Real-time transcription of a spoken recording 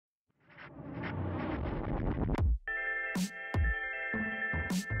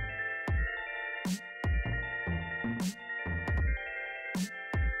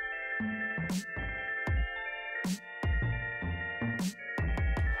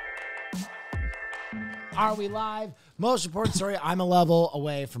Are we live? Most important story. I'm a level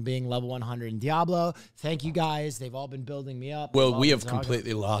away from being level 100 in Diablo. Thank you guys. They've all been building me up. Well, we have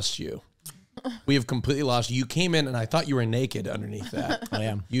completely lost you. We have completely lost you. You came in and I thought you were naked underneath that. I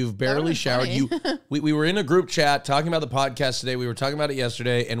am. You've barely showered. We were in a group chat talking about the podcast today. We were talking about it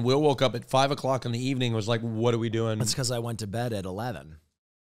yesterday, and Will woke up at 5 o'clock in the evening and was like, what are we doing? That's because I went to bed at 11.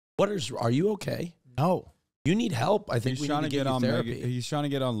 Are you okay? No. You need help. I think he's trying to get on therapy. He's trying to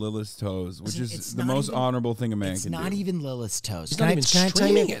get on Lilith's toes, which is the most honorable thing a man can do. It's not even Lilith's toes. Can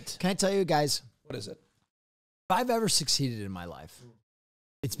I tell you guys? What is it? If I've ever succeeded in my life,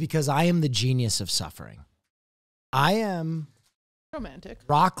 it's because I am the genius of suffering. I am romantic.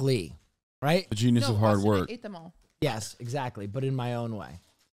 Rock Lee, right? The genius of hard work. I ate them all. Yes, exactly, but in my own way.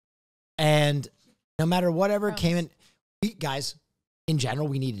 And no matter whatever came in, guys, in general,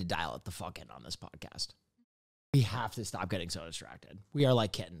 we need to dial it the fuck in on this podcast. We have to stop getting so distracted. We are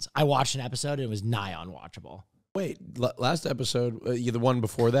like kittens. I watched an episode and it was nigh unwatchable. Wait, last episode, the one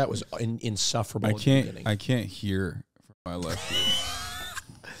before that was insufferable. I can't hear from my left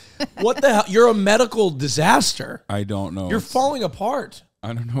ear. What the hell? You're a medical disaster. I don't know. You're falling apart.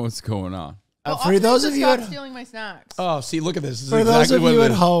 I don't know what's going on. Well, for those of you stealing my snacks. Oh, see, look at this. For those of you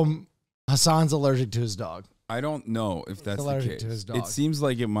at home, Hasan's allergic to his dog. I don't know if that's the case. To his dog. It seems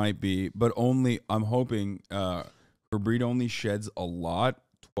like it might be, but only I'm hoping her breed only sheds a lot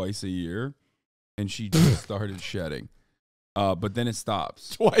twice a year, and she just started shedding. But then it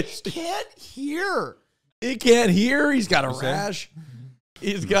stops. Twice. Can't hear. He can't hear. He's got a rash.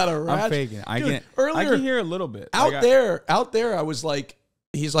 He's got a rash. I'm faking. I can hear a little bit. Out there, I was like,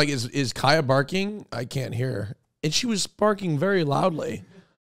 he's like, is Kaya barking? I can't hear her. And she was barking very loudly.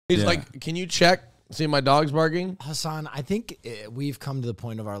 He's like, can you check? See, my dog's barking. Hasan, I think we've come to the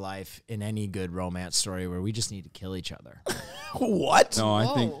point of our life in any good romance story where we just need to kill each other. What? No, I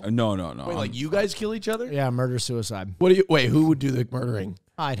think no. Wait, like you guys kill each other? Yeah, murder suicide. What do you? Wait, who would do the murdering?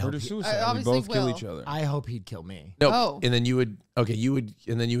 I'd hope murder suicide. We both kill each other. I hope he'd kill me. No, and then you would. Okay, you would,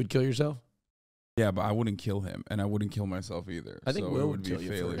 and then you would kill yourself. Yeah, but I wouldn't kill him, and I wouldn't kill myself either. I think Will would be a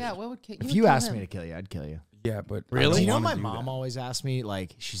failure. Yeah, Will would kill you. If you asked me to kill you, I'd kill you. Yeah, but really, you know, my mom always asked me,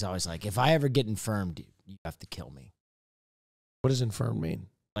 like, she's always like, if I ever get infirmed, you have to kill me. What does infirm mean?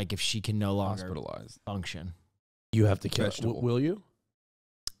 Like, if she can no longer hospitalized function, you have to kill her. Will you?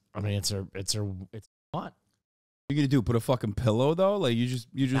 I mean, it's what? You gonna do? Put a fucking pillow though? Like you just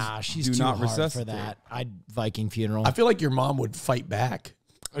nah, she's do too not hard resuscitate. for that. I'd Viking funeral. I feel like your mom would fight back.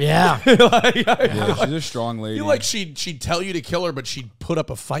 Yeah. Yeah, she's a strong lady. I feel like she'd tell you to kill her, but she'd put up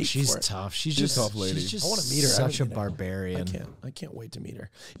a fight. She's for it. tough. She's a just tough lady. She's just I want to meet her. Such a barbarian. I can't wait to meet her.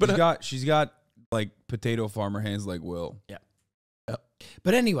 But she's got like potato farmer hands like Will. Yeah.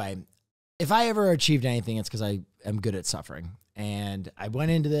 But anyway, if I ever achieved anything, it's because I am good at suffering. And I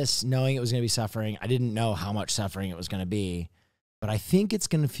went into this knowing it was going to be suffering. I didn't know how much suffering it was going to be, but I think it's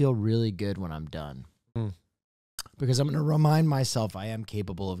going to feel really good when I'm done. Because I'm going to remind myself I am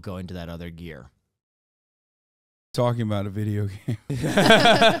capable of going to that other gear. Talking about a video game.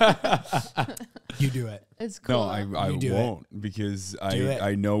 You do it. It's cool. No, I won't because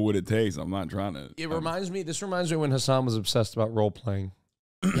I know what it takes. I'm not trying to. This reminds me when Hasan was obsessed about role playing.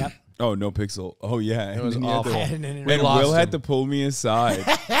 Yep. Oh, no pixel. Oh, yeah. It was awful. Will had to pull me aside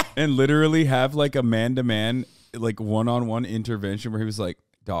and literally have like a man-to-man, like one-on-one intervention where he was like,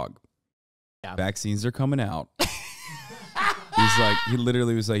 dog, vaccines are coming out. He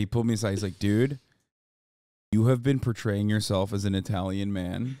literally was like, he pulled me aside. He's like, dude, you have been portraying yourself as an Italian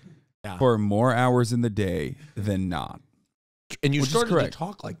man for more hours in the day than not. And you started to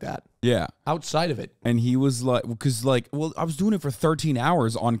talk like that. Yeah. Outside of it. And he was like, because like, well, I was doing it for 13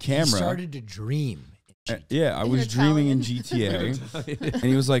 hours on camera. He started to dream. Yeah, I was dreaming in GTA. And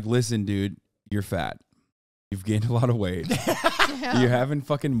he was like, listen, dude, you're fat. You've gained a lot of weight. You haven't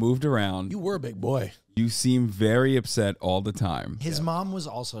fucking moved around. You were a big boy. You seem very upset all the time. His mom was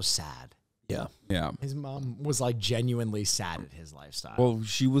also sad. Yeah. Yeah. His mom was like genuinely sad at his lifestyle. Well,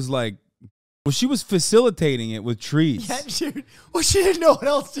 she was like, she was facilitating it with treats. Yeah, she didn't know what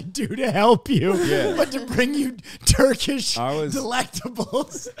else to do to help you but to bring you Turkish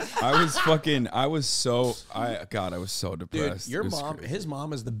delectables. I was so depressed. Dude, his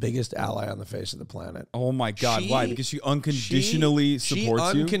mom is the biggest ally on the face of the planet. Oh my God, why? Because she unconditionally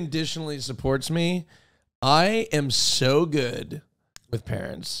supports you? She unconditionally supports me. I am so good with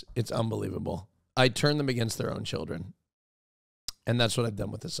parents. It's unbelievable. I turn them against their own children. And that's what I've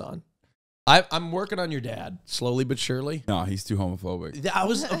done with Hasan. I'm working on your dad, slowly but surely. No, he's too homophobic.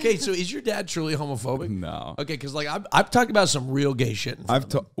 Okay, so is your dad truly homophobic? No. Okay, because like I've talked about some real gay shit.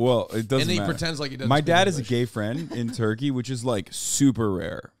 Well, it doesn't And he matter. pretends like he doesn't. My dad English. is a gay friend in Turkey, which is like super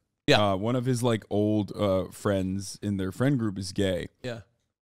rare. Yeah. One of his like old friends in their friend group is gay. Yeah.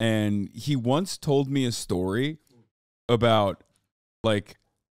 And he once told me a story about like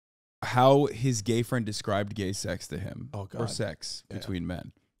how his gay friend described gay sex to him. Oh, God. Or sex between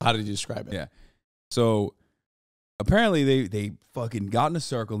men. How did he describe it? Yeah. So apparently they fucking got in a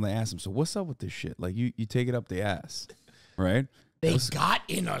circle and they asked him, so what's up with this shit? Like you take it up the ass, right? They got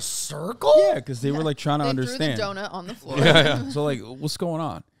in a circle? Yeah, because they were like trying to understand. Threw the donut on the floor. Yeah. So like, what's going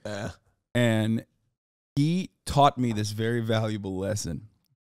on? Yeah. And he taught me this very valuable lesson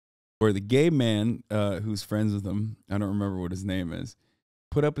where the gay man who's friends with him, I don't remember what his name is,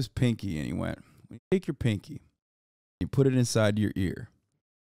 put up his pinky and he went, when you take your pinky, you put it inside your ear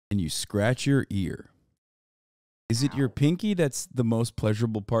and you scratch your ear. Is it your pinky that's the most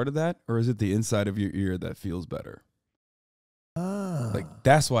pleasurable part of that? Or is it the inside of your ear that feels better? Like,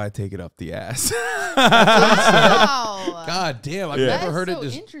 that's why I take it up the ass. Wow. God damn, I've Yeah. never That's heard so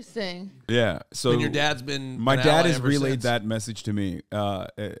it. interesting. Yeah. So And your dad's been my an dad ally has ever relayed since. that message to me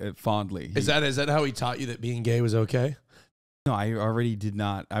fondly. Is that how he taught you that being gay was okay? No, I already did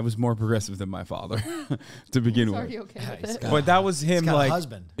not. I was more progressive than my father to begin He's with. already okay with he's it. got- But that was him, He's got a like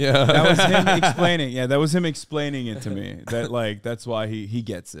husband. Yeah. that was him explaining. Yeah, that was him explaining it to me. That like that's why he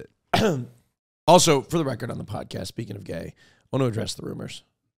gets it. Also, for the record on the podcast, speaking of gay, I want to address the rumors.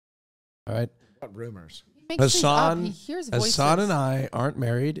 All right. What rumors? He makes things up. Hassan, He hears voices. Hassan and I aren't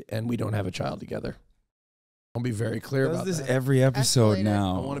married, and we don't have a child together. I'll be very clear Does about this that. every episode Escalator.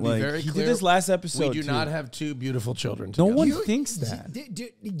 now. I wanna be Like, very he clear. did this last episode. We do too. not have two beautiful children No together. one thinks that.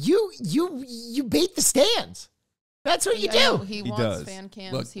 You bait the stands. That's what you I know, do. He He wants does. fan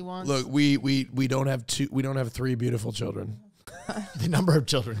cams. Look, he wants. look, we don't have three beautiful children. The number of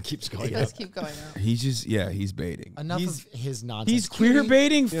children keeps He going up. does keep going up. He's just he's baiting. Enough he's, of his nonsense. He's queer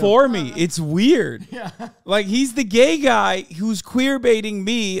baiting for me. It's weird. Like he's the gay guy who's queer baiting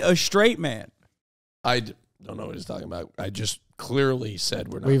me, a straight man. Don't know what he's talking about. I just clearly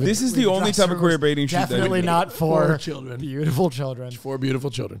said we're not. This is the only type of queer baiting shit that we Definitely do. not for Four children. beautiful children. Four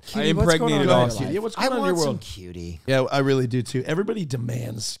beautiful children. I Cutie, what's going on impregnated in your Austin. life? Yeah, what's I going on in your want some world? cutie. Yeah, I really do too. Everybody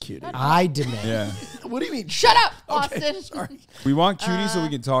demands cutie. I demand. Yeah. What do you mean? Shut up, Okay, Austin. sorry. We want cutie so we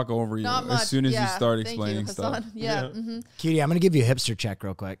can talk over you Not much. as soon as yeah. you start Thank explaining you, stuff. Hasan. Yeah. Mm-hmm. Cutie, I'm going to give you a hipster check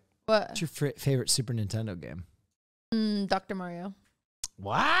real quick. What? What's your favorite Super Nintendo game? Dr. Mario.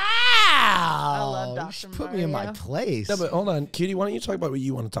 Wow. I love You Dr. should put me in my Mario. place. No, but hold on, cutie. Why don't you talk about what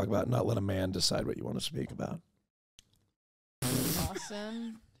you want to talk about, and not let a man decide what you want to speak about?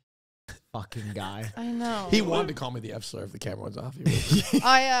 Austin. Fucking guy. I know. He wanted to call me the F slur if the camera was off. He really-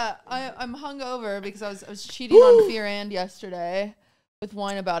 I'm hungover because I was cheating on Fear and yesterday with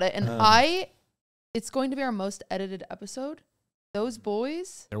wine about it, and it's going to be our most edited episode. Those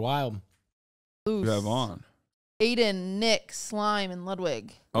boys, They're wild. You have on. Aiden, Nick, Slime, and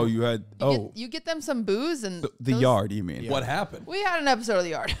Ludwig. Oh, you had You get them some booze and the those- yard. You mean? What happened? We had an episode of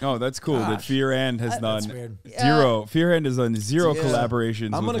the yard. Oh, that's cool. That Gosh. Fear and has That's done weird. zero. Fear and has done zero Yeah.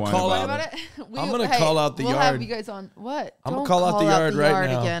 collaborations. I'm with gonna Wine call About out- It. I'm gonna call out the we'll yard. have you guys on what? I'm gonna Don't call out the yard right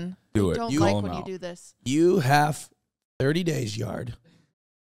now. again. Do I it. don't You like call when them you out. do this. You have 30 days, Yard,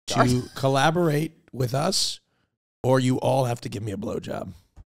 to collaborate with us, or you all have to give me a blowjob.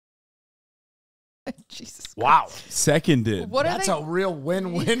 Jesus. Wow. Seconded. What That's are a they? real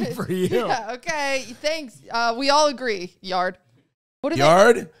win-win for you. Yeah. Okay. Thanks. We all agree. Yard. What are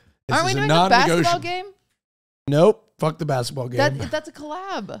Yard, they? this Aren't we is doing a a basketball non-negotiable. game? Nope. Fuck the basketball game. That's a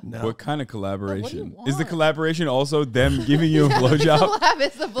collab. no. What kind of collaboration? want? Is the collaboration also them giving you a The blowjob? collab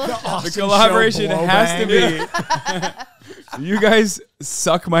is the blowjob. The Awesome collaboration show, has to blowbang. be. You guys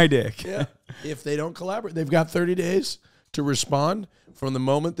suck my dick. Yeah. If they don't collaborate, they've got 30 days to respond from the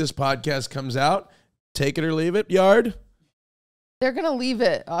moment this podcast comes out. Take it or leave it, Yard. They're gonna leave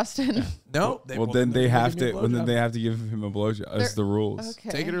it, Austin. No. Well, then they have to. Well, Well, then they have to give him a blowjob. That's the rules. Okay.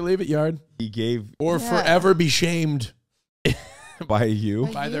 take it or leave it, Yard, He gave or Yeah. forever be shamed by you.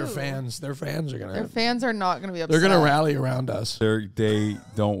 By by their you. fans. Their fans are Their gonna. fans are not gonna be upset. They're gonna rally around us. They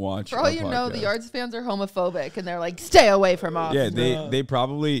don't watch. For all our you know, the podcast. Yards fans are homophobic, and they're like, "Stay away from us." Yeah, they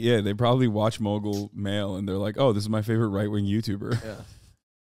probably watch Mogul Mail and they're like, oh, this is my favorite right wing YouTuber. Yeah.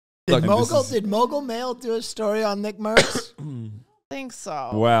 Did Look, this is- did Mogul Mail do a story on Nick Merckx? think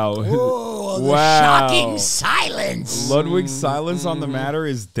so. Wow. Oh, the Wow. shocking silence. Ludwig's silence on the matter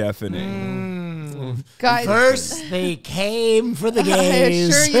is deafening. Guys, First, they came for the I gays.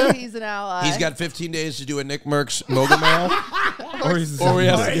 assure you, he's an ally. He's got 15 days to do a Nick Merckx mogul mail, Or he's or he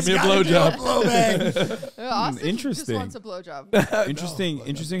has to give me a blowjob. Austin interesting. Just wants a blowjob.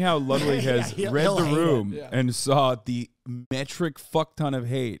 Interesting how Ludwig has he'll read the hate it. room Yeah. and saw the metric fuck ton of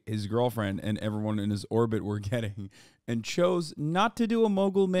hate his girlfriend and everyone in his orbit were getting, and chose not to do a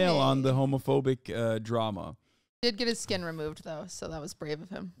mogul mail on the homophobic drama. Did get his skin removed though, so that was brave of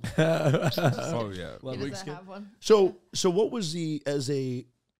him. Oh yeah. He doesn't have one. So what was as a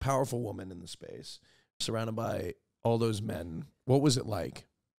powerful woman in the space, surrounded by all those men, what was it like?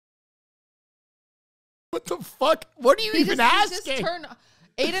 What the fuck? What are you even asking?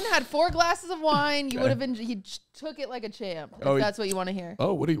 Aiden had 4 glasses of wine. You would have been. He took it like a champ. If that's what you want to hear.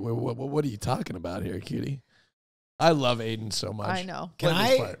 Oh, what are you talking about here, cutie? I love Aiden so much. I know.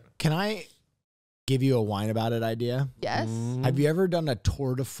 Can I give you a wine about it idea? Yes. Have you ever done a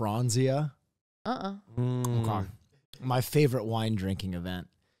Tour de Franzia? Okay. My favorite wine drinking event.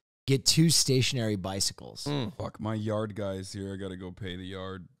 Get 2 stationary bicycles. Fuck, my yard guy's here. I gotta go pay the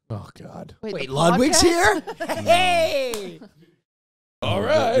yard. Oh God. Wait, Ludwig's here? Hey. All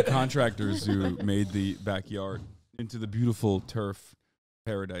right. The contractors who made the backyard into the beautiful turf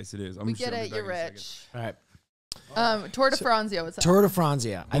paradise it is. We get it. You're rich. All right. Tour de Franzia. What's that? Tour de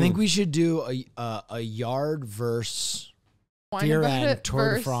Franzia. I think we should do a yard verse Fear and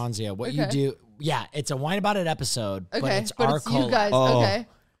Tour de Franzia. What you do. Yeah, it's a Wine About It episode, but it's our you guys. Oh, okay.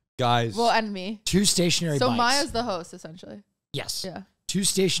 Guys. Well, and me. 2 stationary bikes. So Maya's the host, essentially. Yes. Yeah. 2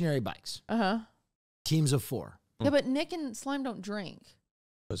 stationary bikes. Teams of 4. Yeah, but Nick and Slime don't drink.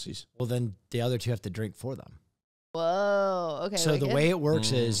 Pussies. Well, then the other 2 have to drink for them. Whoa. Okay. So the way it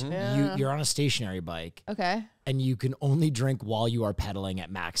works is Yeah. you're on a stationary bike. Okay. And you can only drink while you are pedaling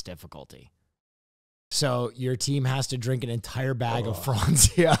at max difficulty. So your team has to drink an entire bag of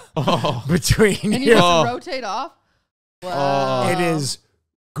Franzia between and you have to rotate off? Wow. It is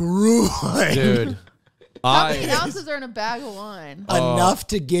grueling. Dude. How many ounces are in a bag of wine? Enough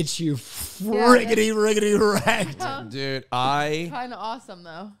to get you riggedy wrecked. Dude, Kind of awesome,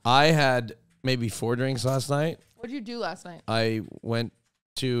 though. I had maybe 4 drinks last night. What did you do last night? I went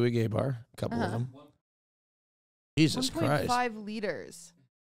to a gay bar, a couple of them. Jesus Christ. 1.5 liters.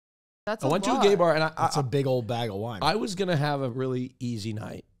 That's I went to a gay bar, and That's a big old bag of wine. I was going to have a really easy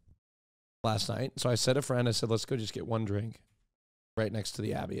night last night. So I said to a friend, I said, let's go just get 1 drink right next to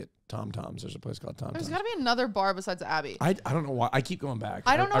the Abbey at Tom Tom's. There's a place called Tom Tom's. There's got to be another bar besides Abbey. I don't know why. I keep going back.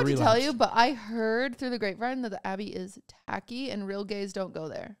 I don't know what to tell you, but I heard through the grapevine that the Abbey is tacky and real gays don't go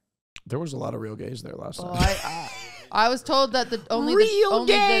there. There was a lot of real gays there last Well, night. I was told that only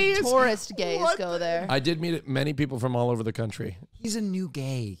the tourist gays go there. I did meet many people from all over the country. He's a new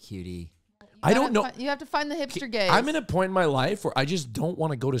gay, cutie. I don't know. You have to find the hipster gays. I'm in a point in my life where I just don't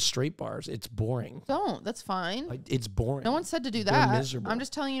want to go to straight bars. It's boring. Don't. That's fine. It's boring. No one said to do They're that. miserable. I'm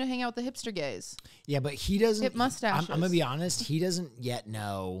just telling you to hang out with the hipster gays. Yeah, but he doesn't. Hip mustaches. I'm gonna be honest. He doesn't yet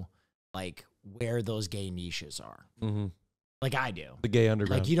know like where those gay niches are. Like I do. The gay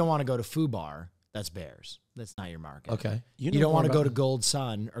underground. Like you don't want to go to Foo Bar. That's Bears. That's not your market. Okay. You don't want to go to Gold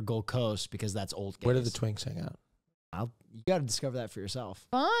Sun or Gold Coast because that's old gays. Where do the twinks hang out? You got to discover that for yourself.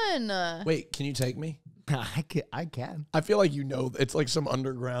 Fun. Wait, can you take me? I can. I feel like it's like some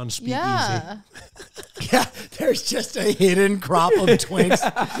underground speakeasy. Yeah. Yeah, there's just a hidden crop of twinks.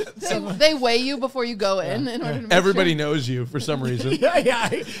 They weigh you before you go in order to make Everybody sure. knows you for some reason.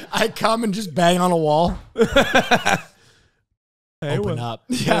 Yeah. I come and just bang on a wall. Hey, Open up.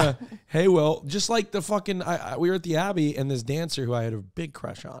 Yeah. Hey, well, just like the fucking, we were at the Abbey and this dancer who I had a big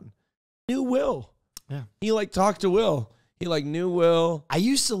crush on knew Will. Yeah. He like talked to Will. He like knew Will. I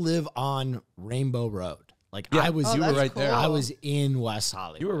used to live on Rainbow Road. Like Yeah. I was, You were right there. I was in West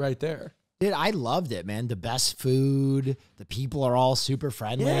Hollywood. You were right there. Dude, I loved it, man. The best food. The people are all super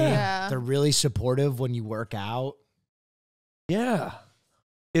friendly. Yeah. They're really supportive when you work out. Yeah.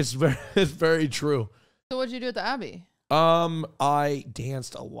 It's very true. So what'd you do at the Abbey? I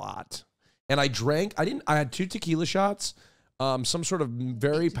danced a lot. And I drank. I had 2 tequila shots. Some sort of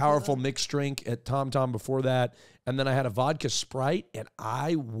very powerful mixed drink at Tom Tom before that. And then I had a vodka Sprite, and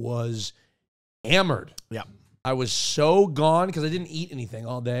I was hammered. Yeah. I was so gone because I didn't eat anything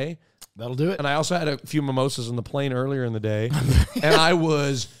all day. That'll do it. And I also had a few mimosas on the plane earlier in the day. And I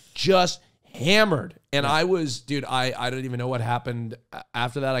was just hammered. And I was, dude, I don't even know what happened.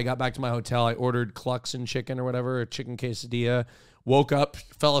 After that, I got back to my hotel. I ordered Clucks and chicken or whatever, a chicken quesadilla. Woke up,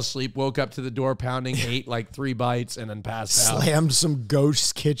 fell asleep, woke up to the door pounding, ate like 3 bites, and then passed out. Slammed some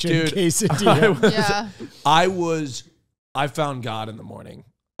Ghost Kitchen Dude, quesadilla. I found God in the morning.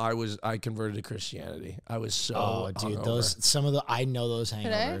 I converted to Christianity. I was so hungover. I know those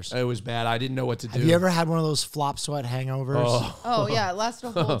hangovers. It was bad. I didn't know what to do. Have you ever had one of those flop sweat hangovers? Oh yeah, it lasted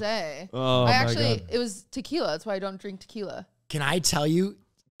a whole day. It was tequila. That's why I don't drink tequila. Can I tell you,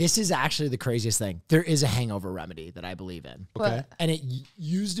 this is actually the craziest thing. There is a hangover remedy that I believe in. Okay. And it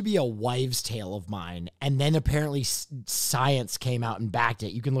used to be a wives' tale of mine. And then apparently science came out and backed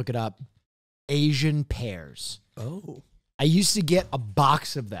it. You can look it up. Asian pears. Oh. I used to get a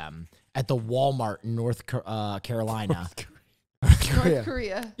box of them at the Walmart in North Carolina. North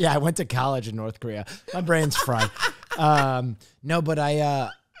Korea. Yeah, I went to college in North Korea. My brain's fried. No, but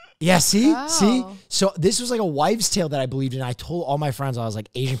see? Wow. So this was like a wives' tale that I believed in. I told all my friends, I was like,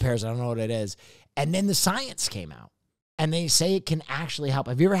 Asian pears, I don't know what it is. And then the science came out. And they say it can actually help.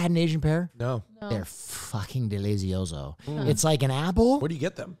 Have you ever had an Asian pear? No. They're fucking delicioso. It's like an apple. Where do you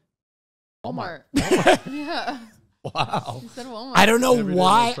get them? Walmart. Yeah. Wow. You said Walmart. I don't know Everyday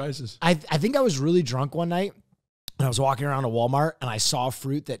why. low prices. I think I was really drunk one night. And I was walking around a Walmart and I saw a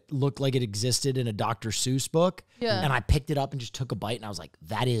fruit that looked like it existed in a Dr. Seuss book. Yeah. And I picked it up and just took a bite and I was like,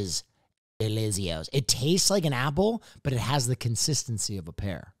 that is delicios. It tastes like an apple, but it has the consistency of a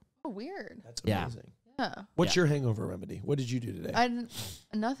pear. Oh, weird. That's Yeah. amazing. Yeah. What's your hangover remedy? What did you do today?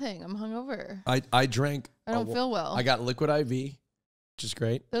 Nothing. I'm hungover. I drank. I don't feel well. I got liquid IV, which is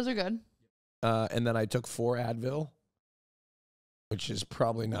great. Those are good. And then I took 4 Advil, which is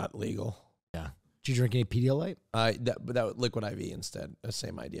probably not legal. Did you drink any Pedialyte? That liquid IV instead. The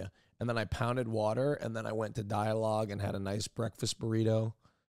same idea. And then I pounded water, and then I went to Dialogue and had a nice breakfast burrito, a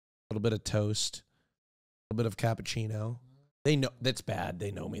little bit of toast, a little bit of cappuccino. They know that's bad. They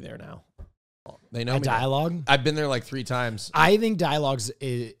know me there now. They know me. Dialogue? I've been there like 3 times. I think Dialogue's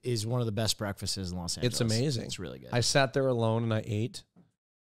is one of the best breakfasts in Los Angeles. It's amazing. It's really good. I sat there alone and I ate,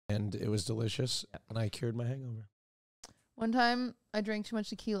 and it was delicious, and I cured my hangover. One time I drank too much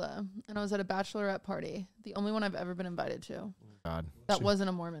tequila and I was at a bachelorette party. The only one I've ever been invited to. God. That wasn't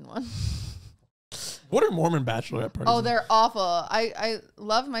a Mormon one. What are Mormon bachelorette parties? Oh, they're awful. I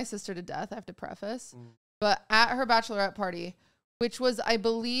love my sister to death, I have to preface. But at her bachelorette party, which was, I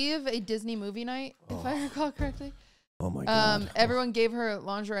believe, a Disney movie night, if I recall correctly. Oh my God. Everyone gave her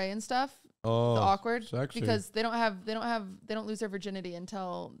lingerie and stuff. Oh, The awkward sexy. because they don't lose their virginity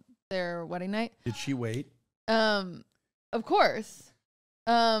until their wedding night. Did she wait? Of course.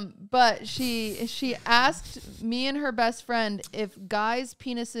 But she asked me and her best friend if guys'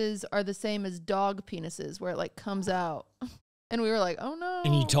 penises are the same as dog penises, where it like comes out. And we were like, oh no.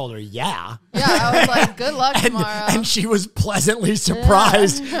 And you told her, yeah. Yeah, I was like, good luck tomorrow. And she was pleasantly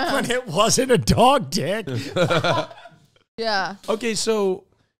surprised when it wasn't a dog dick. Yeah. Okay, so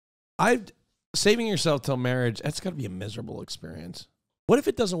saving yourself till marriage, that's got to be a miserable experience. What if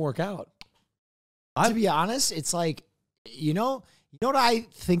it doesn't work out? To be honest, it's like, you know what I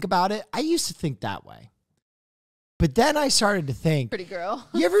think about it? I used to think that way. But then I started to think, Pretty girl.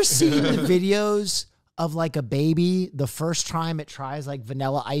 you ever seen the videos of like a baby the first time it tries like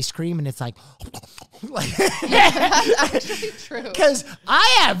vanilla ice cream and it's like Yeah, that's actually true. because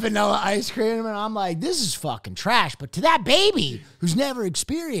I have vanilla ice cream and I'm like, this is fucking trash. But to that baby who's never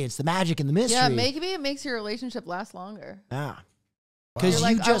experienced the magic and the mystery. Yeah, maybe it makes your relationship last longer. Yeah. You're Because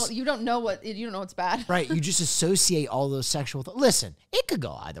like, you just you don't know what's bad. right, you just associate all those sexual listen, it could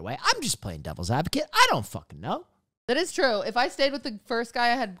go either way. I'm just playing devil's advocate. I don't fucking know. That is true. If I stayed with the first guy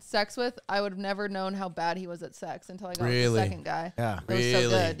I had sex with, I would have never known how bad he was at sex until I got with the second guy. Yeah. It was so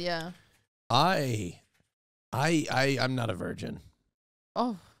good, yeah. I'm not a virgin.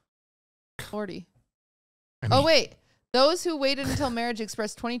 Oh, 40. Oh, wait. Those who waited until marriage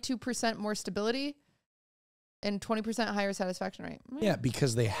expressed 22% more stability and 20% higher satisfaction rate. Yeah,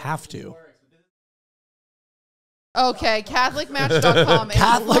 because they have to. Okay, CatholicMatch.com is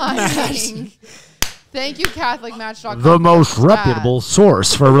Catholic lying. Match. Thank you, CatholicMatch.com. The most reputable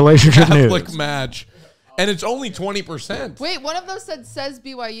source for relationship Catholic news. match. And it's only 20%. Wait, one of those says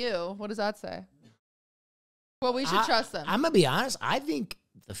BYU. What does that say? Well, we should trust them. I'm going to be honest. I think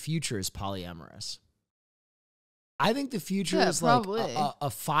the future is polyamorous. I think the future is probably. like a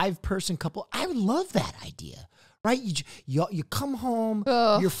 5-person couple. I would love that idea. Right? You come home,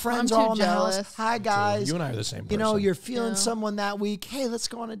 Ugh, your friends I'm are too all in the house. jealous. Hi, guys. You and I are the same person. You know, you're feeling Yeah. someone that week. Hey, let's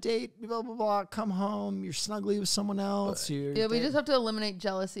go on a date. Blah, blah, blah. Come home. You're snugly with someone else. Yeah, we just have to eliminate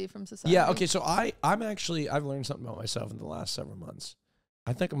jealousy from society. Yeah, okay, so I've learned something about myself in the last several months.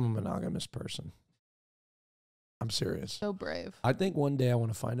 I think I'm a monogamous person. I'm serious. So brave. I think one day I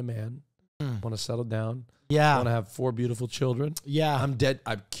want to find a man, want to settle down, I Yeah. want to have 4 beautiful children. Yeah. I'm dead.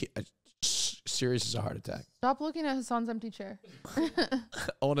 I'm serious as a heart attack. Stop looking at Hasan's empty chair.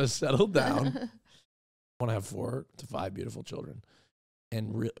 I want to settle down. I want to have 4 to 5 beautiful children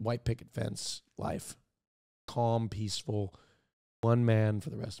and white picket fence life. Calm, peaceful, one man for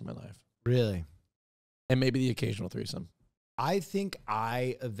the rest of my life. Really? And maybe the occasional threesome. I think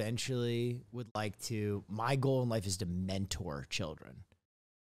I eventually would like to, my goal in life is to mentor children.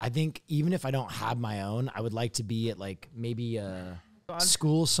 I think even if I don't have my own, I would like to be at like maybe a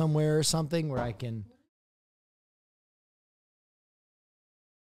school somewhere or something where I can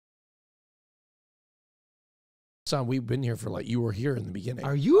Son, we've been here for like, you were here in the beginning.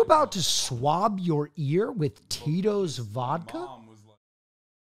 Are you about to swab your ear with Tito's vodka?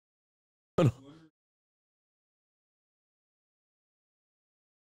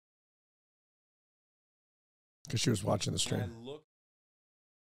 Because she was watching the stream.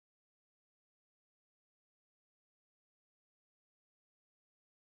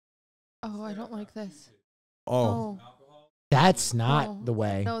 Oh, I don't like this. Oh. That's not Oh. the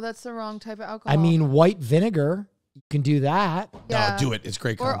way. No, that's the wrong type of alcohol. I mean, white vinegar, you can do that. yeah. No, do it. It's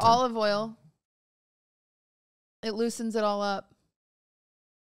great Or content. olive oil. It loosens it all up.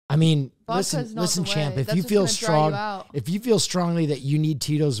 I mean, Vodka's listen, not listen, the champ. way. If That's you just feel gonna dry strong, you out. if you feel strongly that you need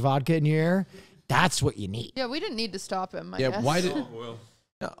Tito's vodka in your ear, that's what you need. Yeah, we didn't need to stop him. I Yeah, guess. why did...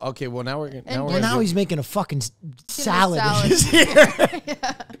 No, okay, well, now we're going And Well, now to... he's making a fucking salad, salad. in his ear.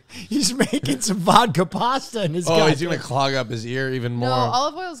 yeah. He's making some vodka pasta in his. Oh, he's goddamn- going to clog up his ear even more. No,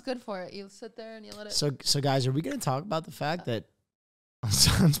 olive oil is good for it. You sit there and you let it. So guys, are we going to talk about the fact that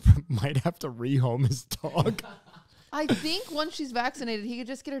Hasan might have to rehome his dog? I think once she's vaccinated, he could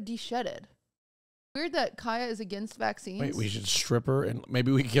just get her de-shedded. Weird that Kaya is against vaccines. Wait, we should strip her and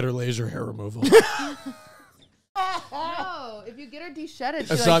maybe we can get her laser hair removal. No, if you get her de-shedded,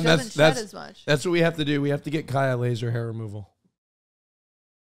 she Hasan, like, doesn't shed as much. That's what we have to do. We have to get Kaya laser hair removal.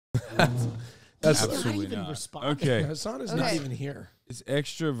 That's Absolutely even not. responding. Okay, Hasan is not Okay. even here. it's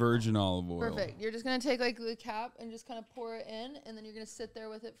extra virgin olive oil. Perfect. You're just gonna take like the cap and just kind of pour it in, and then you're gonna sit there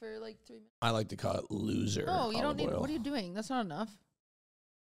with it for like 3 minutes. I like to call it loser. No, you don't need. oil. What are you doing? That's not enough.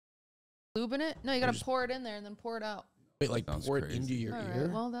 Lube in it? No, you gotta pour it in there and then pour it out. Wait, like Sounds pour it crazy. into your All ear?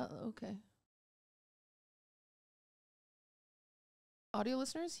 right. Well, that okay. Audio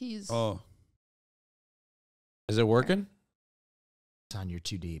listeners, he's. Oh, Is it working? Hasan, you're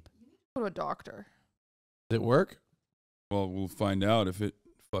too deep. Go to a doctor. Does it work? well, we'll find out if it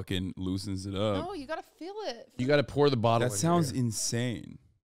fucking loosens it up. No, you gotta feel it. You got to pour the bottle. That in your sounds ear. insane.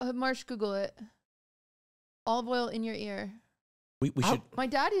 Marsh, Google it. Olive oil in your ear. We should. My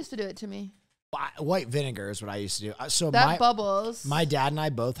dad used to do it to me. White vinegar is what I used to do. So That bubbles. my dad and I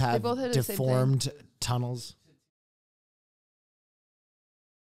both have both had the same thing. deformed tunnels.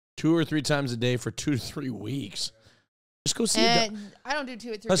 2 or 3 times a day for 2 to 3 weeks. Just go see a and I don't do 2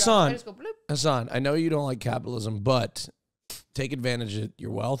 or 3 drops. Hasan. I just go bloop. Hasan, I know you don't like capitalism, but take advantage of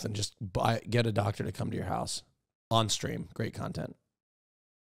your wealth and just get a doctor to come to your house on stream. Great content.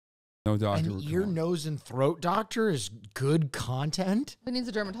 No doctor. An will ear, come. nose, and throat doctor is good content. He needs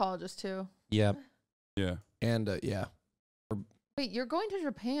a dermatologist too. Yep. Yeah. And yeah, Wait, you're going to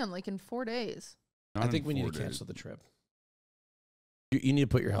Japan like in 4 days. Not I think in we need 4 to days. cancel the trip. You need to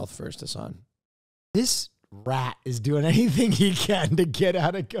put your health first, Hasan. This rat is doing anything he can to get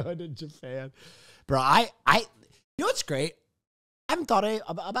out of going to Japan. Bro, you know what's great? I haven't thought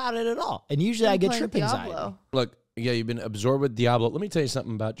about it at all. And usually I Been get playing trip anxiety. Diablo. Look, yeah, you've been absorbed with Diablo. Let me tell you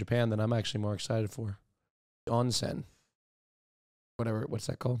something about Japan that I'm actually more excited for. Onsen. Whatever, what's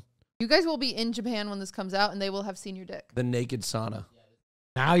that called? You guys will be in Japan when this comes out, and they will have seen your dick. The naked sauna.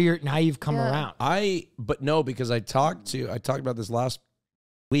 Now you've come Yeah. around. But no, because I talked about this last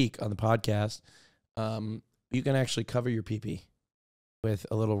week on the podcast. You can actually cover your pee-pee with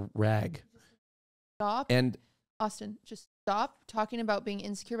a little rag. Stop, And Austin. Just stop talking about being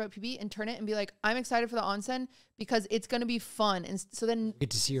insecure about PB and turn it and be like, I'm excited for the onsen because it's gonna be fun. And so then Get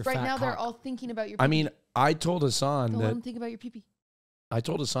to see your right fat now they're cock. all thinking about your. I pee-pee. mean, I told Hasan don't let that them think about your pee-pee.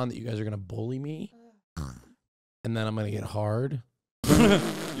 you guys are gonna bully me, and then I'm gonna get hard.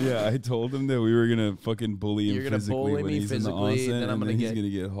 Yeah, I told him that we were gonna fucking bully him You're gonna physically bully when me he's physically, in the onsen, and then I'm gonna he's get- gonna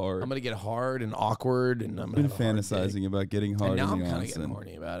get hard. I'm gonna get hard and awkward, and I'm I've gonna been have a hard day. fantasizing about getting hard And now in I'm the kind of getting onsen.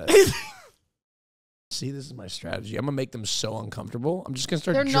 horny about it. See, this is my strategy. I'm gonna make them so uncomfortable. I'm just gonna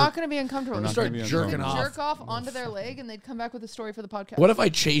start. They're not going to be uncomfortable. They're not start gonna be You jerking could off. jerk off onto their leg, and they'd come back with a story for the podcast. What if I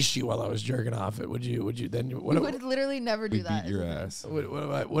chased you while I was jerking off? It would you then? What You if, would literally never do We that. beat your is the thing. ass. what if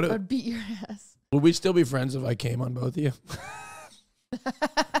I? What I if, would beat your ass. would we still be friends if I came on both of you?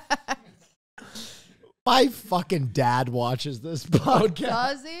 My fucking dad watches this podcast.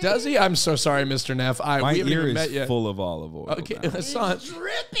 Does he? Does he? I'm so sorry, Mr. Neff. My We haven't ear even met is yet. full of olive oil. Okay, now. Hasan,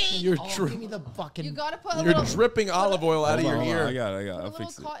 Dripping. You're Give me the fucking. You got to put a you're little, dripping olive oil out of Hold your on, hold on, ear. I got it. put a I'll little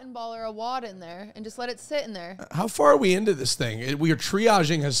fix it. cotton ball or a wad in there, and just let it sit in there. How far are we into this thing? We are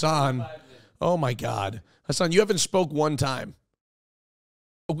triaging Hasan. Oh my God, Hasan, you haven't spoke one time.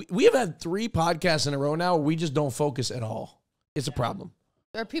 We have had 3 podcasts in a row now. We just don't focus at all. It's a problem.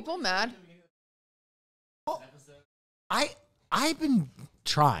 Are people mad? I've been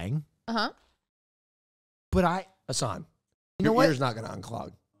trying, but Hasan, You know your what? ear's not going to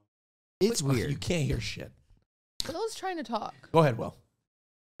unclog. it's You weird. can't hear shit. Will's trying to talk. Go ahead, Will.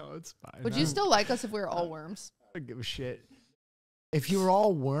 No, it's fine. Would you still like us if we were all worms? I don't give a shit. If you were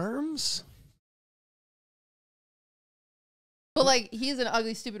all worms, But like, he's an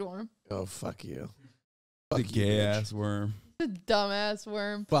ugly, stupid worm. Oh, fuck you. The Fuck you, gay bitch. ass worm. A dumbass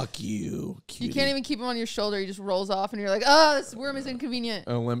worm. Fuck you, cutie. You can't even keep him on your shoulder. He just rolls off, and you're like, oh, this worm is inconvenient.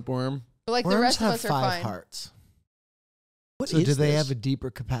 A limp worm. But like worms the rest of have us are 5 fine. hearts. What So is do they this? have a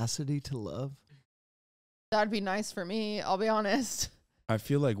deeper capacity to love? That'd be nice for me. I'll be honest. I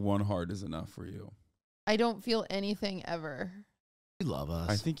feel like 1 heart is enough for you. I don't feel anything ever. You love us.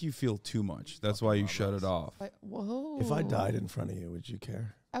 I think you feel too much. That's why you shut it off. Whoa. If I died in front of you, would you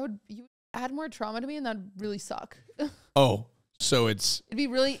care? you would add more trauma to me, and that'd really suck. Oh, so it's It'd be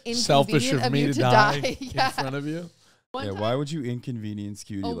really selfish inconvenient of me you to die yeah. in front of you? One Yeah, time, why would you inconvenience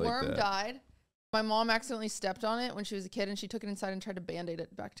cutie a like worm that? died. My mom accidentally stepped on it when she was a kid, and she took it inside and tried to Band-Aid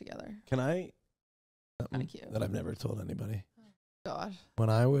it back together. Can I? Kinda cute. That I've never told anybody. God. When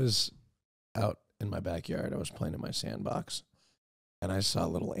I was out in my backyard, I was playing in my sandbox, and I saw a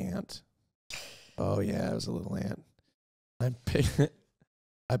little ant. Oh yeah, it was a little ant.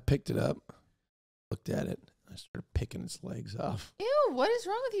 I picked it up, looked at it, I started picking its legs off, Ew, what is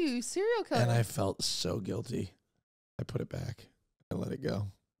wrong with you, you serial killer? and I felt so guilty. I put it back. I let it go.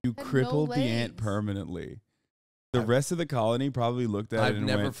 You Had no crippled the ant legs. permanently. The I've- rest of the colony probably looked at it I've and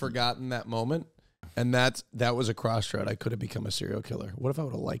never went, forgotten that moment, and that was a crossroad. I could have become a serial killer. What if I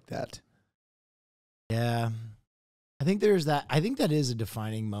would have liked that? Yeah. I think there's that. I think that is a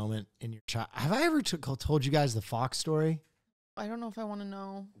defining moment in your child. Have I ever told you guys the fox story? I don't know if I want to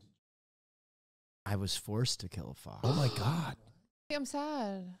know. I was forced to kill a fox. Oh my God. I'm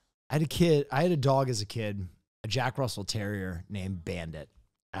sad. I had a dog as a kid, a Jack Russell Terrier named Bandit,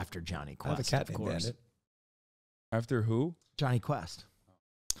 after Johnny I have Quest. a cat of named course. Bandit. after who? Johnny Quest.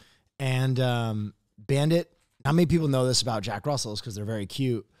 And Bandit, not many people know this about Jack Russells because they're very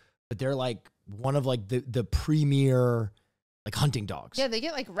cute, but they're like one of like the premier like hunting dogs. Yeah, they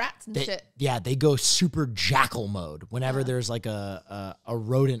get like rats and shit. Yeah, they go super jackal mode whenever Yeah. there's like a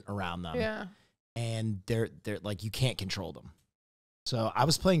rodent around them. Yeah. And they're like, you can't control them. So I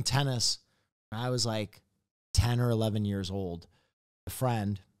was playing tennis when I was like 10 or 11 years old, a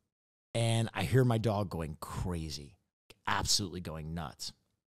friend, and I hear my dog going crazy, absolutely going nuts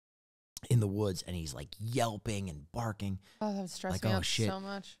in the woods. And he's like yelping and barking. Oh, that would stress Like, me oh, out shit. so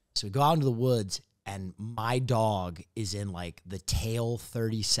much. So we go out into the woods, and my dog is in like the tail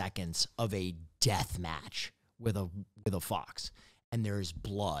 30 seconds of a death match with a fox, and there's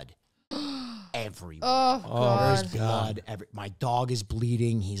blood everywhere. Oh, There's God. blood. My dog is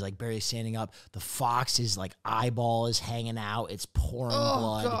bleeding. He's like barely standing up. The fox is like eyeball is hanging out. It's pouring Oh,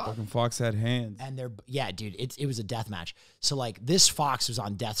 blood. God. Fucking fox had hands. And yeah, dude, it was a death match. So like this fox was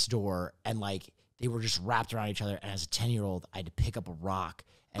on death's door, and like they were just wrapped around each other. And as a 10-year-old, I had to pick up a rock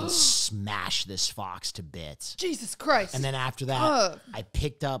and smash this fox to bits. Jesus Christ. And then after that, Ugh. I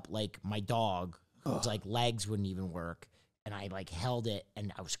picked up like my dog, whose like legs wouldn't even work, and I like held it,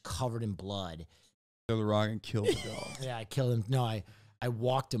 and I was covered in blood. Killed the rock and killed the dog. Yeah, I killed him. No, I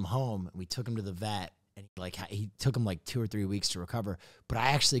walked him home, and we took him to the vet, and he took him like 2 or 3 weeks to recover. But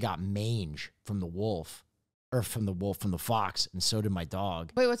I actually got mange from the wolf, from the fox, and so did my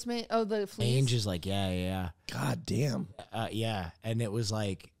dog. Wait, what's mange? Oh, the fleas? Mange is like, yeah. God damn. Yeah, and it was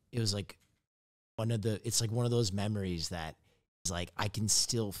like it's like one of those memories that is like I can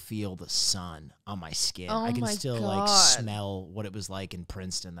still feel the sun on my skin. Oh I can my still God. like smell what it was like in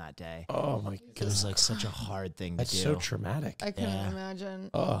Princeton that day. Oh my It God. was like such a hard thing to That's do. so traumatic. I couldn't Yeah. imagine.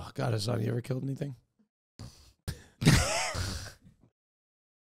 Oh God, Hasan, you ever killed anything?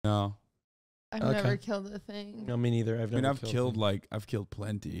 No. I've Okay. never killed a thing. No, me neither. I mean, I've killed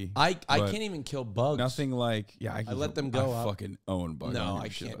plenty. I but can't even kill bugs. Nothing like, yeah, I let them go I up. fucking own bugs. No, don't give I a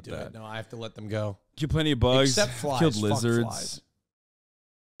shit can't about do that. it. No, I have to let them go. Killed plenty of bugs. Except flies. Killed Fuck lizards. flies.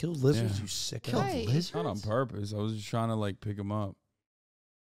 Killed lizards. Yeah. You sick. Killed Right. lizards. Not on purpose. I was just trying to like pick them up.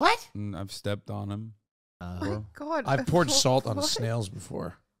 What? And I've stepped on them. Oh my God. I've poured salt on What? snails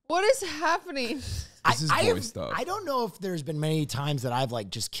before. What is happening? This is boy stuff. I don't know if there's been many times that I've like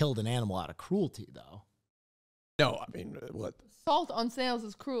just killed an animal out of cruelty though. No, I mean, what? Salt on snails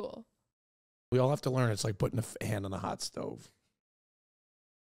is cruel. We all have to learn. It's like putting a hand on a hot stove.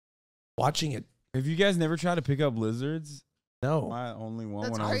 Watching it. Have you guys never tried to pick up lizards? No. My only one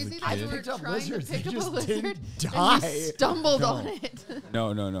That's when I was a crazy that kid. you were Picked up trying lizards, to pick they up a just lizard didn't and die. you stumbled No. on it.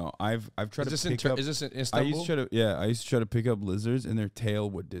 No. I've tried Is to this, pick up. is this in I Istanbul? used to I used to try to pick up lizards and their tail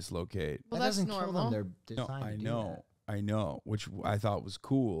would dislocate. Well, That that's doesn't kill normal. them. They're No, designed I to do know, I know, which I thought was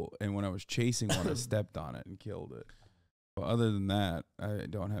cool. And when I was chasing one, I stepped on it and killed it. But other than that, I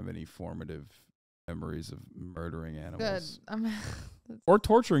don't have any formative memories of murdering Good. animals. Or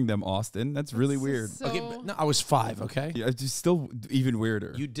torturing them, Austin. That's really weird. So, Okay, but no, I was 5. Okay. Yeah, it's just still even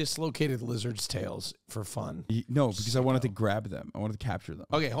weirder. You dislocated lizards' tails for fun. No, because I wanted to grab them. I wanted to capture them.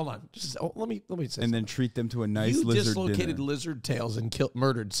 Okay, hold on. Just let me say. And then treat them to a nice you lizard dislocated dinner. lizard tails and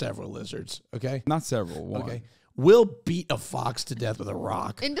murdered several lizards. Okay. Not several. One. Okay. Will beat a fox to death with a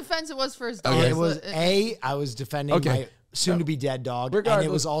rock. in defense, it was for his dog. Okay. It was I was defending my soon-to-be dead dog, and it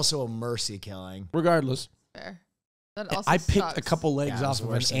Regardless. was also a mercy killing. Regardless, Fair. That also I picked sucks. a couple legs Yeah, it off was of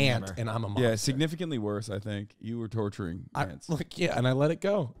worse an than ant, ever. and I'm a monster. Yeah, significantly worse, I think. You were torturing ants. And I let it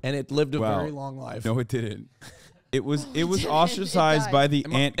go, and it lived a Wow. very long life. No, it didn't. It was didn't. ostracized It by died. the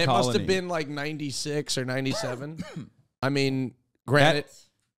ant It colony. must have been like 96 or 97. I mean, granted,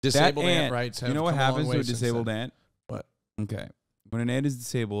 disabled ant rights have You know what come a long happens way to a since disabled then. ant? What? Okay. When an ant is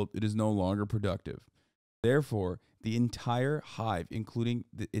disabled, it is no longer productive. Therefore, the entire hive, including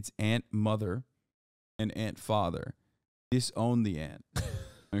its ant mother and ant father, disown the ant.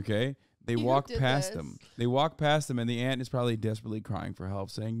 Okay? They Who walk did past this? them. They walk past them, and the ant is probably desperately crying for help,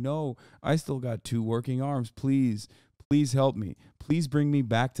 saying, "No, I still got 2 working arms. Please, please help me. Please bring me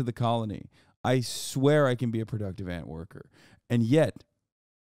back to the colony. I swear I can be a productive ant worker." And yet,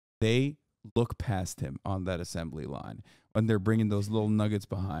 they look past him on that assembly line when they're bringing those little nuggets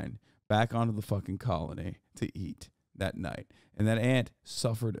behind back onto the fucking colony to eat that night. And that ant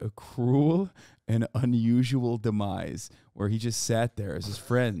suffered a cruel and unusual demise where he just sat there as his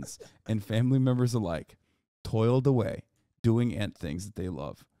friends and family members alike toiled away doing ant things that they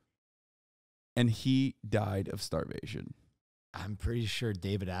love. And he died of starvation. I'm pretty sure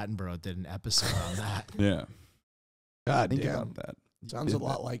David Attenborough did an episode on that. Yeah. God Think damn. about that. Sounds a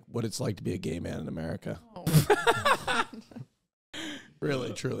lot like what it's like to be a gay man in America. Oh.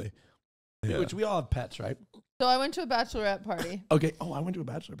 Really, truly. Yeah. Which we all have pets, right? So I went to a bachelorette party. Okay. Oh, I went to a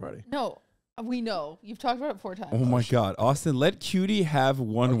bachelor party. No, we know. You've talked about it 4 times. Oh my God. Austin, let Cutie have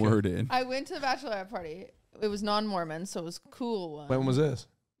one Okay. word in. I went to the bachelorette party. It was non-Mormon, so it was a cool one. When was this?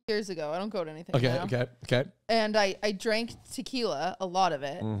 Years ago. I don't go to anything Okay, now. okay. And I drank tequila, a lot of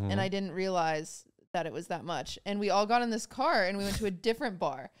it, Mhm. and I didn't realize that it was that much. And we all got in this car and we went to a different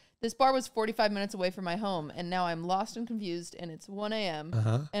bar. This bar was 45 minutes away from my home, and now I'm lost and confused, and it's 1 a.m.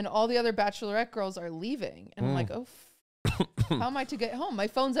 Uh-huh. and all the other bachelorette girls are leaving. And I'm like, oh, how am I to get home? My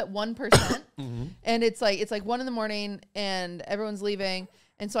phone's at 1%, and it's like 1 a.m, and everyone's leaving.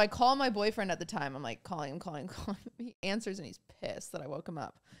 And so I call my boyfriend at the time. I'm like calling him. He answers, and he's pissed that I woke him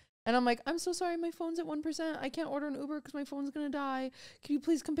up. And I'm like, I'm so sorry, my phone's at 1%. I can't order an Uber because my phone's going to die. Can you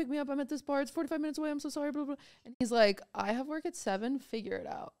please come pick me up? I'm at this bar. It's 45 minutes away. I'm so sorry, blah, blah. And he's like, I have work at 7. Figure it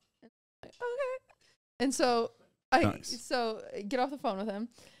out. And I'm like, okay. And so I get off the phone with him.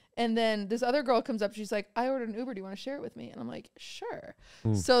 And then this other girl comes up. She's like, I ordered an Uber. Do you want to share it with me? And I'm like, sure.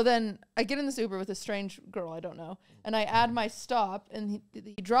 So then I get in this Uber with a strange girl I don't know. And I add my stop, and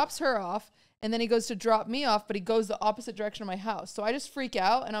he drops her off. And then he goes to drop me off, but he goes the opposite direction of my house. So I just freak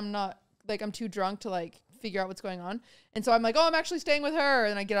out, and I'm too drunk to figure out what's going on. And so I'm like, oh, I'm actually staying with her.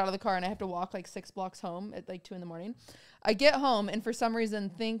 And then I get out of the car and I have to walk 6 blocks home at 2 a.m. I get home and for some reason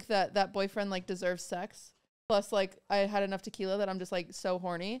think that boyfriend deserves sex. Plus I had enough tequila that I'm just so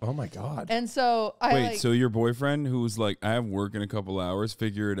horny. Oh my God. And so Wait, so your boyfriend who was like, I have work in a couple hours,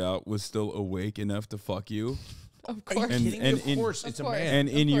 figure it out, was still awake enough to fuck you? of Are you course. kidding me? and Of in- course, it's a course. man. And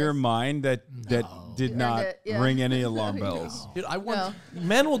in Of your course. mind, that did You not earned it, yeah. ring any alarm bells. Dude, I want No.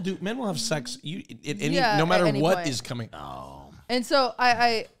 men will have sex no At matter any what point. is coming. Oh. And so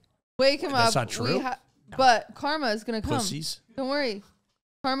I wake him That's up. not true? But karma is gonna come. Pussies. Don't worry.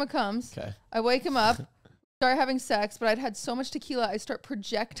 Karma comes. Okay. I wake him up, start having sex, but I'd had so much tequila, I start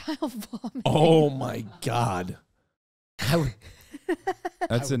projectile vomiting. Oh my God.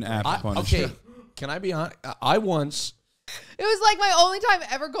 That's an apt punishment. Okay. Can I be honest? I once. It was my only time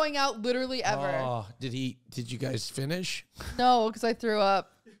ever going out, literally ever. Oh, did you guys finish? No, because I threw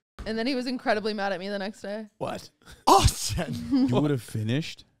up. And then he was incredibly mad at me the next day. What? Austin. You would have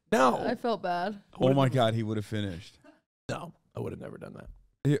finished? No. I felt bad. Oh my God, he would have finished. No, I would have never done that.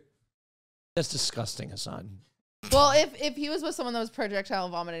 Yeah. That's disgusting, Hasan. Well, if he was with someone that was projectile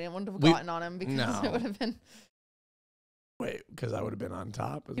vomiting, I wouldn't have gotten on him because No. it would have been, Wait, because I would have been on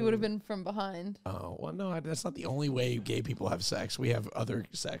top. he would have been from behind. Oh, well, no, that's not the only way gay people have sex. We have other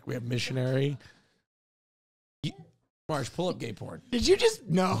sex. We have missionary. Marsh, pull up gay porn. Did you just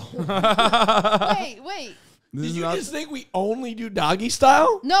no? Wait. This Did is you not- just think we only do doggy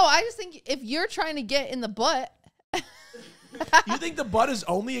style? No, I just think if you're trying to get in the butt, You think the butt is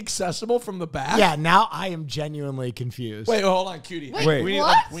only accessible from the back? Yeah. Now I am genuinely confused. Wait, hold on, cutie. Wait, Wait. We need,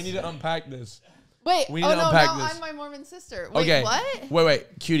 what? we need to unpack this. Wait. We Oh need to no, unpack now this. I'm my Mormon sister. Wait, Okay. what? Wait,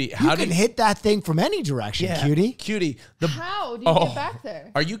 cutie. You How can do hit that thing from any direction, cutie. Cutie. How do you get back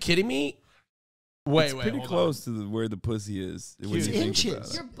there? Are you kidding me? Wait, It's pretty hold close to where the pussy is. When you think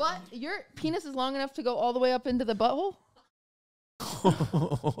Inches. about it. Your penis is long enough to go all the way up into the butthole?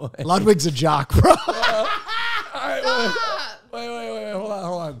 on. Ludwig's a jock, bro. Stop! Wait. Hold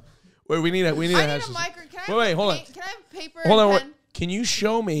on. Wait, we need a I need hash a this. micro. Can I Wait, have hold on. Can I have paper Hold and on. pen? Can you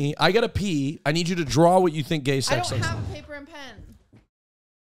show me? I gotta pee. I need you to draw what you think gay I sex don't looks have like. paper and pen.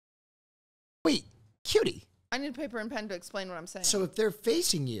 Wait, cutie. I need paper and pen to explain what I'm saying. So if they're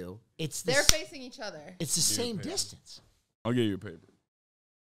facing you, it's They're facing each other. It's the same distance. I'll get you a paper.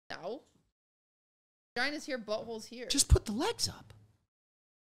 No. Vagina's here, butthole's here. Just put the legs up.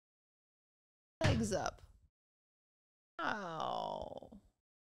 Legs up. Oh.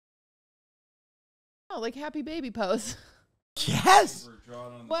 Oh, like happy baby pose. Yes.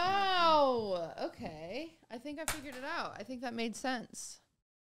 Wow. Okay. I think I figured it out. I think that made sense.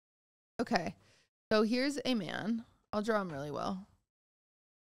 Okay. So here's a man. I'll draw him really well.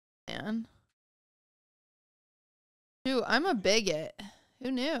 Man. Dude, I'm a bigot.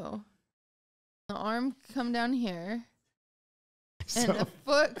 Who knew? The arm come down here. And the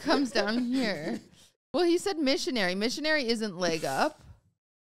foot comes down here. Well, he said missionary. Missionary isn't leg up.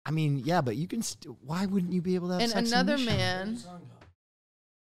 I mean, yeah, but you can. Why wouldn't you be able to have And sex in another mission? man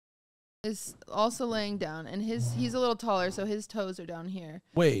is also laying down, and he's a little taller, so his toes are down here.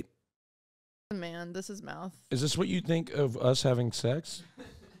 Wait, Man, this is mouth. is this what you think of us having sex?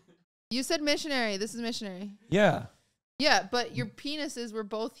 You said missionary. This is missionary. Yeah. Yeah, but your penises were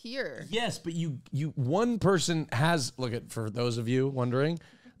both here. Yes, but you one person has look at for those of you wondering,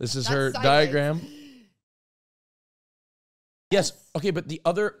 this is That's her sideways. diagram. Yes. Okay, but the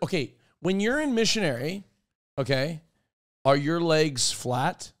other when you're in missionary, okay, are your legs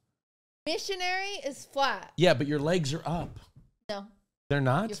flat? Missionary is flat. Yeah, but your legs are up. No, They're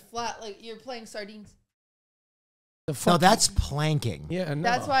not? you're flat like you're playing sardines. The No, fuck? that's planking. Yeah, no.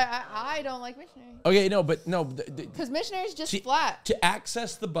 That's why I don't like missionary. Okay, no, but no. Because missionary is just See, flat. To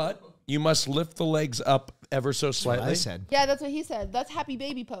access the butt, you must lift the legs up ever so That's what slightly. I said. Yeah, that's what he said. That's happy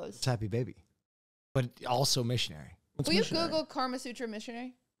baby pose. It's happy baby, but also missionary. What's Will you missionary? Google Karma Sutra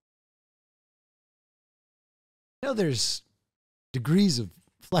missionary? You know, there's degrees of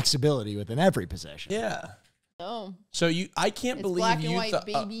flexibility within every position. Yeah. No. So I can't It's believe black and you white, thought.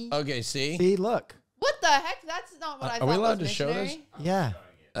 baby. Okay, see. See, look. What the heck? That's not what I Are thought we allowed was to show this? missionary. Yeah.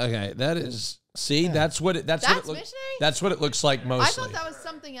 Okay, that is. See, Yeah. that's what it. That's what it looks. missionary? That's what it looks like I mostly. thought that was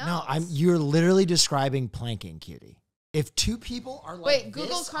something else. No, you're literally describing planking, cutie. If two people are like Wait,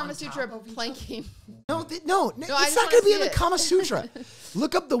 Google this Karma on Sutra top of each planking. other- I No, it's just not wanna going to be see in the it. Kama Sutra.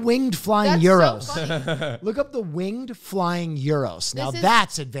 Look up the winged flying That's euros. so funny. Look up the winged flying euros. Now This is-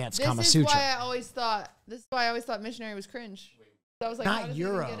 that's advanced This Kama is Sutra. why I always thought. This is why I always thought missionary was cringe. So I was like, Not how does he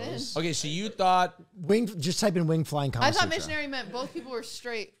even get in? euros. Okay, so you thought. Just type in winged flying Kama I thought Sutra. missionary meant both people were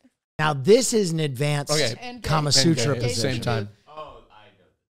straight. Now this is an advanced Okay. And gay. Kama And Sutra gay at the position. same time.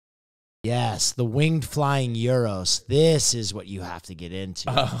 Yes, the winged flying euros. This is what you have to get into.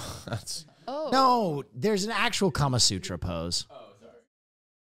 Oh, that's. Oh. No, there's an actual Kama Sutra pose.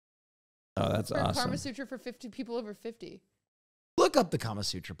 Oh, that's For awesome. Karma Sutra for 50 people over 50. Look up the Kama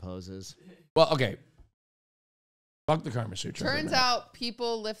Sutra poses. Well, okay. Fuck the Karma Sutra. for a Turns minute. out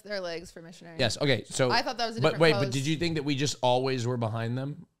people lift their legs for missionary. Yes. Okay. So. I thought that was a But different wait. pose. But did you think that we just always were behind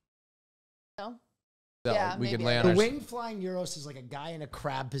them? No. No, Yeah, we could maybe lay I on The our. winged flying euros is like a guy in a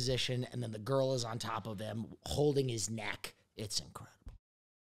crab position, and then the girl is on top of him, holding his neck. It's incredible.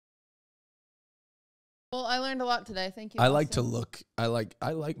 Well, I learned a lot today. Thank you. I like to Austin. look. I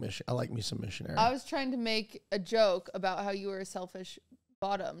like me some missionary. I was trying to make a joke about how you were a selfish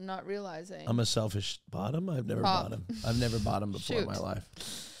bottom, not realizing. I'm a selfish bottom. I've never Top. bottom. I've never bottom before in my Shoot.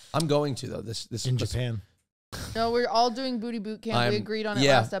 life. I'm going to though. This In Japan. No, we're all doing booty boot camp. We agreed on it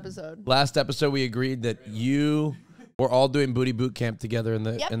yeah. last episode. Last episode we agreed that you were all doing booty boot camp together in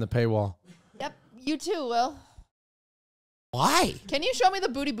the Yep. in the paywall. Yep. You too, Will. Why? Can you show me the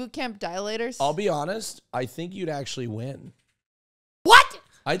booty boot camp dilators? I'll be honest. I think you'd actually win. What?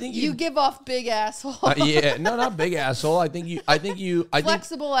 I think You give off big asshole. yeah, no, not big asshole. I think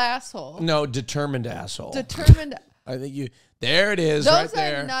Flexible asshole. no, determined asshole. Determined. I think you. There it is, Those right are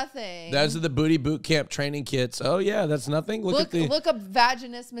there. nothing. Those are the booty boot camp training kits. Oh yeah, that's nothing. Look at the. Look up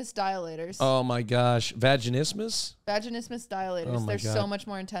vaginismus dilators. Oh my gosh, vaginismus. Vaginismus dilators. Oh my They're God. so much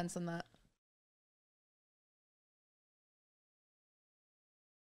more intense than that.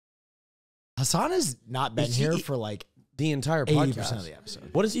 Hasan has not been Is here he- for like The entire 80% podcast. of the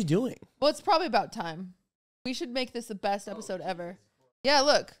episode. What is he doing? Well, it's probably about time. We should make this the best episode ever. Yeah,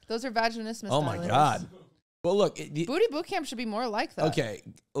 look, those are vaginismus. Oh my dilators. God. Well, look. Booty boot camp should be more like that. Okay,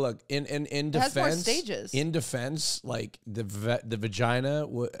 look. In It defense, has more stages. in defense, like the vagina.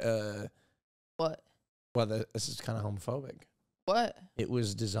 What? Well, this is kind of homophobic. What? It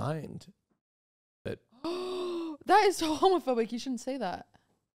was designed that. That is so homophobic. You shouldn't say that.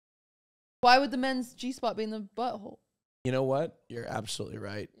 Why would the men's G-spot be in the butthole? You know what? You're absolutely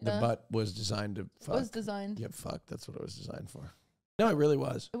right. The Yeah. butt was designed to fuck. It was designed. Yeah, fuck. That's what it was designed for. No, it really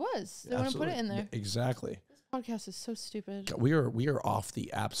was. It was. They want to put it in there. Yeah, exactly. This podcast is so stupid. God, we are off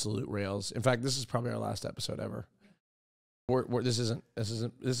the absolute rails. In fact, this is probably our last episode ever. This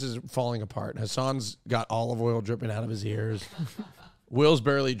isn't falling apart. Hasan's got olive oil dripping out of his ears. Will's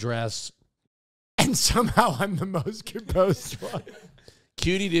barely dressed. And somehow I'm the most composed one.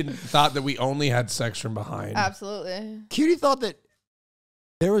 Cutie thought that we only had sex from behind. Absolutely. Cutie thought that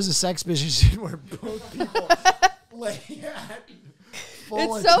there was a sex position where both people lay at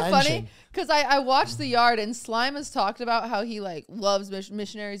full It's so attention. funny because I watched The Yard and Slime has talked about how he like loves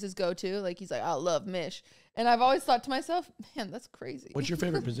missionaries as go-to. Like he's like, I love Mish. And I've always thought to myself, man, that's crazy. What's your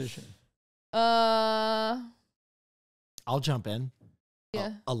favorite position? I'll jump in.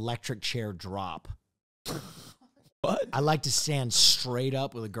 Yeah. Electric chair drop. What? I like to stand straight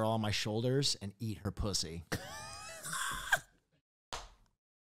up with a girl on my shoulders and eat her pussy.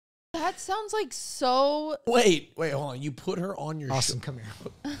 That sounds like so. Wait, hold on. You put her on your Awesome, come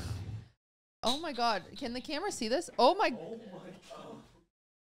here. Oh my God. Can the camera see this? Oh my.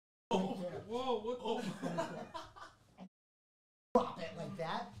 Drop it like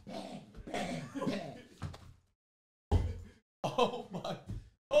that. Bang, bang, bang. Oh my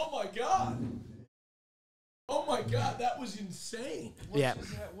God. Oh my God, that was insane. Yeah.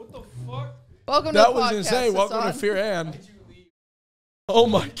 What the fuck? Welcome That to the was podcast, insane. Welcome to Hasan. Fear and. Oh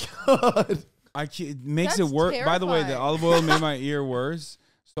my God. It makes That's it worse. By the way, the terrifying. olive oil made my ear worse.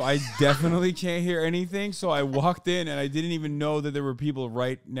 So I definitely can't hear anything. So I walked in and I didn't even know that there were people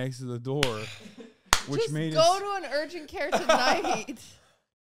right next to the door. Which Just made go it. to an urgent care tonight.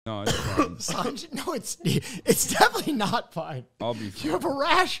 No, it's fine. Sanjay, no, it's definitely not fine. I'll be You fine. have a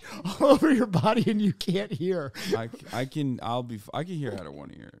rash all over your body and you can't hear. I can hear out of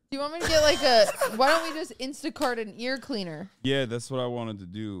one ear. Do you want me to get like a? Why don't we just Instacart an ear cleaner? Yeah, that's what I wanted to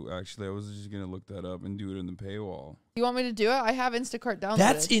do. Actually, I was just gonna look that up and do it in the paywall. You want me to do it? I have Instacart downloaded.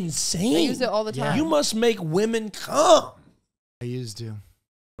 That's I insane. use it all the Yeah. time. You must make women come. I used to.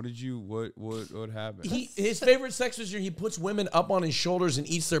 What happened? His favorite sex position, he puts women up on his shoulders and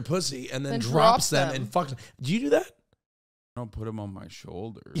eats their pussy and then Then drops drops them them. and fucks them. Do you do that? I don't put them on my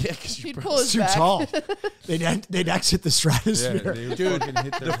shoulder. Yeah, because He'd you're pull his It's too back. tall. They'd exit the Yeah, stratosphere. they Dude, fucking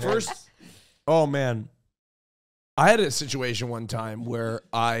hit their the heads. first. Oh man, I had a situation one time where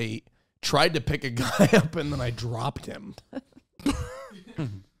I tried to pick a guy up and then I dropped him,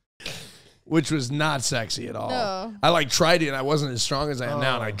 which was not sexy at all. No. I like tried it and I wasn't as strong as I am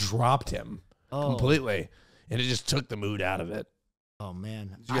now, and I Oh. dropped him completely, and it just took the mood out of it. Oh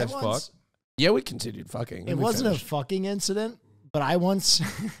man. Did you guys fuck? Yeah, we continued fucking. It wasn't a fucking incident, but I once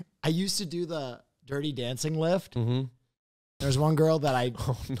I used to do the dirty dancing lift. Mm-hmm. There's one girl that I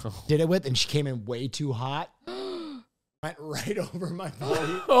Oh no. did it with and she came in way too hot. Went right over my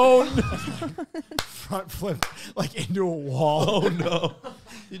body. Oh no. Front flip like into a wall. Oh no.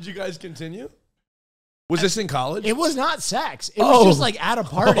 Did you guys continue? Was this in college? It was not sex. It was just like at a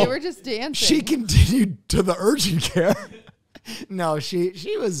party. They were just dancing. She continued to the urgent care. No, she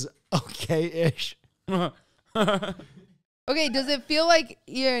was okay-ish. Okay, does it feel like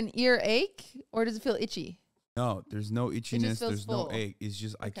an ear ache or does it feel itchy? No, there's no itchiness. feels There's no full. ache. It's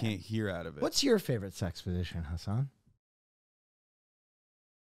just I Okay. can't hear out of it. What's your favorite sex position, Hasan?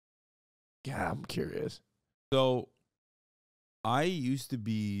 Yeah, I'm curious. So I used to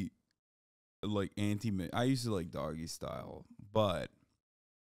be like I used to like doggy style, but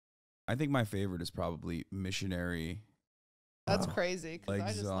I think my favorite is probably missionary. That's crazy. 'Cause I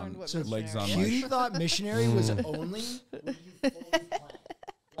Legs just on- learned what so legs missionary on is. my Cutie thought missionary was only when you fully plant,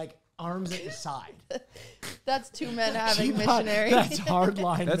 like arms at the side. That's two men She having thought missionary. That's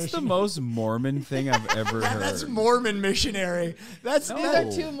hardline. That's the missionary. most Mormon thing I've ever heard. That's Mormon missionary. That's No. These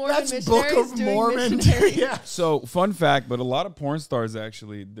are two Mormon that's missionaries Book of doing Mormon. missionary. Yeah. So, fun fact, but a lot of porn stars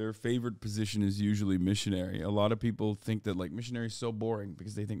actually, their favorite position is usually missionary. A lot of people think that like missionary is so boring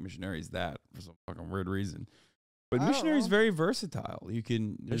because they think missionary is that for some fucking weird reason. But I don't missionary is know. very versatile. You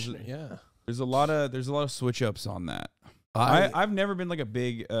can Yeah. there's a lot of switch ups on that. I've never been like a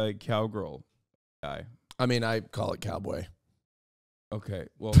big cowgirl guy. I mean, I call it cowboy. Okay,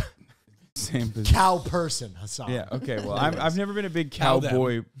 well, same position. Cow person, Hasan. Yeah. Okay. Well, I've never been a big Cow them.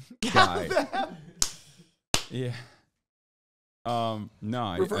 cowboy guy. Yeah. No,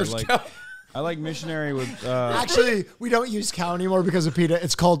 Reverse cow. I like missionary with Actually, we don't use cow anymore because of PETA.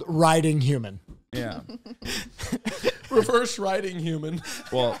 It's called riding human. yeah. Reverse riding human.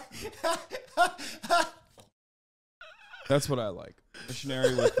 Well, that's what I like.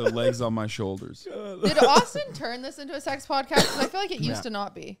 Missionary with the legs on my shoulders. Did Austin turn this into a sex podcast? Because I feel like it used to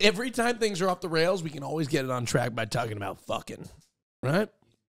not be. Every time things are off the rails, we can always get it on track by talking about fucking. Right?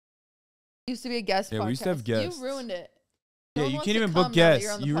 Used to be a guest podcast. Yeah, we used to have guests. You ruined it. Yeah, No one you wants can't to even come book now that guests.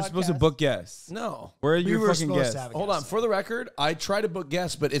 you're on the You were supposed to podcast. book guests. No. Where are We your were fucking supposed guests? to have a Hold on. guest. For the record, I try to book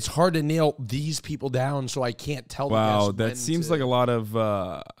guests, but it's hard to nail these people down, so I can't tell the Wow, guests that when seems to- like a lot of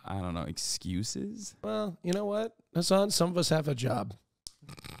I don't know, excuses. Well, you know what, Hasan? Some of us have a job.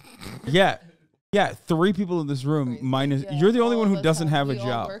 Yeah. Yeah, 3 people in this room minus Yeah, you're the only all one of who us doesn't have a we all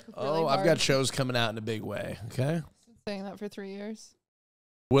job. work really Oh, I've hard. got shows coming out in a big way. Okay. Saying that for 3 years.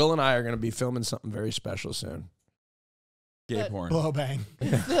 Will and I are going to be filming something very special soon. Gay But- porn. Blow bang.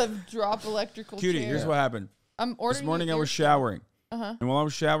 The drop electrical Cutie, chair. here's what happened. I'm ordering. This morning I was showering. Uh-huh. And while I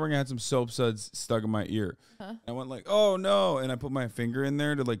was showering, I had some soap suds stuck in my ear. Uh-huh. I went like, "Oh no!" And I put my finger in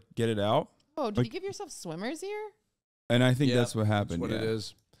there to like get it out. Oh, did Like- you give yourself swimmer's ear? And I think Yeah, that's what happened. That's what yeah. it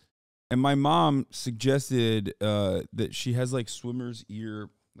is. And my mom suggested that she has like swimmer's ear,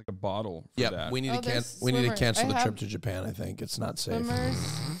 like a bottle for Yeah, that. we need Oh, to there's we need to swimmer- cancel I the have trip to Japan. I think it's not safe.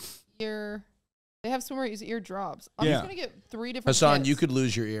 Swimmer's ear. They have swimmer's ear drops. I'm Yeah. just gonna get 3 different. Hasan, kits. you could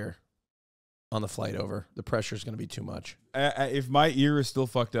lose your ear on the flight over. The pressure is going to be too much. If my ear is still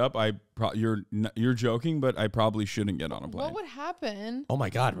fucked up, you're joking, but I probably shouldn't get on a plane. What would happen? Oh my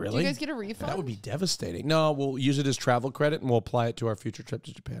God, Do really? you guys get a refund? That would be devastating. No, we'll use it as travel credit and we'll apply it to our future trip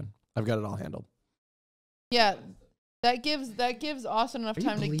to Japan. I've got it all handled. Yeah, that gives Austin enough Are you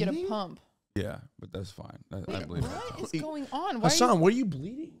time to get a bleeding? pump. Yeah, but that's fine. I Wait, believe what that. is going on? Why Hasan, are you, what are you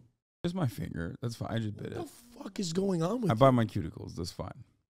bleeding? Just my finger. That's fine. I just bit What it. the fuck is going on with I you? bite my cuticles. That's fine.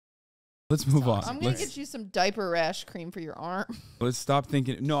 Let's move on. I'm gonna Let's, get you some diaper rash cream for your arm. let's stop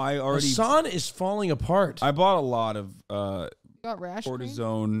thinking. No, I already. Hasan is falling apart. I bought a lot of You got rash cream?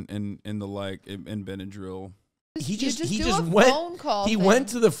 cortisone and the like and Benadryl. He You just do just a went. phone call He thing.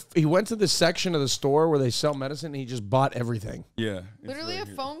 went to the section of the store where they sell medicine and he just bought everything. Yeah, it's Literally right a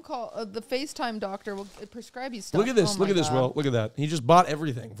here. phone call. The FaceTime doctor will prescribe you stuff. Look at this. Oh Look my at this, God. Will. Look at that. He just bought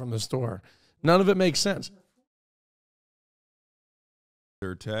everything from the store. None of it makes sense.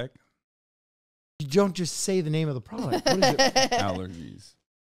 Zyrtec, You don't just say the name of the product. What is it? allergies.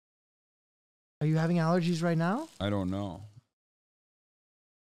 Are you having allergies right now? I don't know.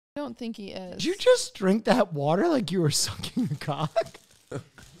 I don't think he is. Did you just drink that water like you were sucking a cock?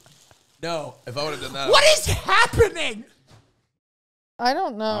 No, if I would have done that, What is happening? I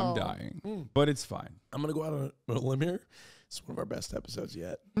don't know. I'm dying, but it's fine. I'm gonna go out on a limb here. It's one of our best episodes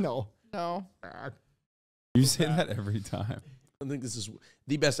yet. No. No. You say that every time. I think this is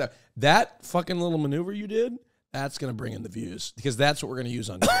the best. That fucking little maneuver you did, that's gonna bring in the views because that's what we're gonna use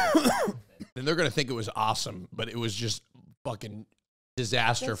on. And they're gonna think it was awesome, but it was just fucking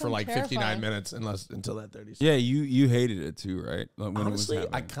disaster That's for like 59 terrifying. minutes until that 30 seconds. Yeah, you hated it too, right? Like when Honestly, it was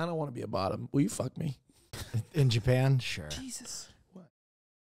I happening. kind of want to be a bottom. Will you fuck me? In Japan? Sure. Jesus. What?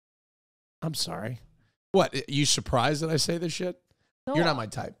 I'm sorry. What? You surprised that I say this shit? No. You're not my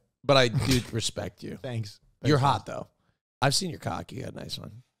type, but I do respect you. Thanks. You're hot though. I've seen your cock. You got a nice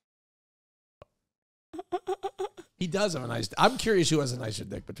one. He does have a nice. I'm curious who has a nicer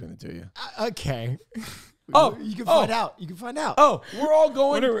dick between the two of you. Okay. Oh, you can oh. find out. You can find out. Oh, we're all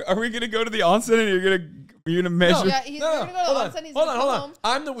going. Are we gonna go to the onsen and you're gonna measure? Yeah, he's No, we're gonna go to hold the on, onsen, he's hold gonna on, hold come on. home.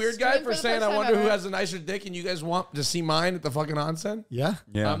 I'm the weird guy Swim for for the saying first I time wonder who ever. has a nicer dick, and you guys want to see mine at the fucking onsen. Yeah.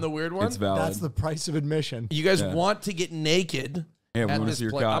 Yeah, I'm the weird one. It's valid. That's the price of admission. You guys Yeah. want to get naked Yeah, we at want to this see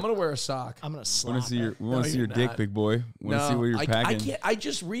your place. cock. I'm gonna wear a sock. I'm going to We slap want to see your. it. We want No, to see your you're dick, not. big boy. We want to see what you're I packing. can't. I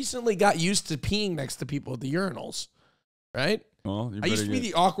just recently got used to peeing next to people at the urinals. Right? Well, I used to be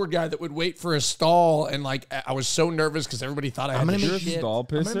the awkward guy that would wait for a stall, and like I was so nervous because everybody thought I had I'm to gonna You're a make shit. stall I'm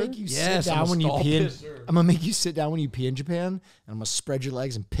going to pisser. make you Yes, sit I'm a down when you stall pee in, pisser. I'm going to make you sit down when you pee in Japan, and I'm going to spread your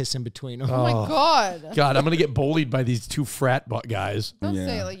legs and piss in between them. Oh my God. God, I'm gonna get bullied by these two frat butt guys. Don't Yeah.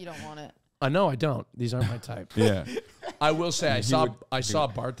 say it like you don't want it. I know I don't. These aren't my type. Yeah. I will say I He saw would- I saw a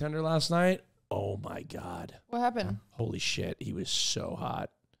bartender last night. Oh my God. What happened? Holy shit. He was so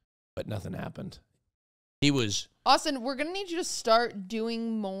hot. But nothing happened. He was Austin, we're gonna need you to start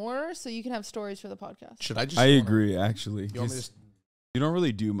doing more so you can have stories for the podcast. should I just I agree. Actually, You want me to 'cause you don't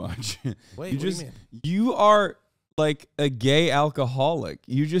really do much. Wait, you what do just you mean? you are like a gay alcoholic.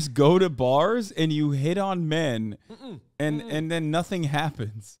 You just go to bars and you hit on men, and then nothing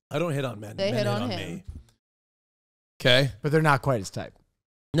happens. I don't hit on men. They Men hit on him. me. Okay. But they're not quite his type.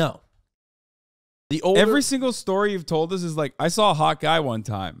 No. The older, Every single story you've told us is like, I saw a hot guy one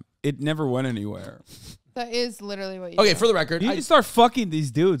time. It never went anywhere. That is literally what you okay, do. for the record, You I need to start fucking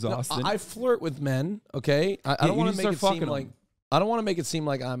these dudes, no, Austin. I flirt with men. Okay, I Yeah, don't you want need to to make it start seem fucking like them. I don't want to make it seem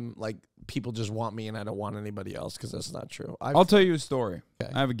like I'm like people just want me and I don't want anybody else because that's not true. I'll tell you a story.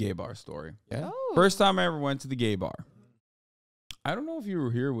 Okay. I have a gay bar story. Yeah. Oh. First time I ever went to the gay bar. I don't know if you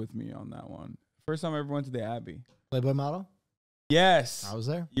were here with me on that one. First time I ever went to the Abbey. Playboy model. Yes. I was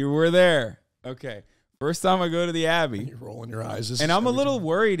there. You were there. Okay. First time I go to the Abbey. You're rolling your eyes. And I'm a little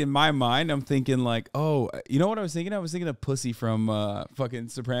worried in my mind. I'm thinking like, oh, you know what I was thinking? I was thinking of Pussy from fucking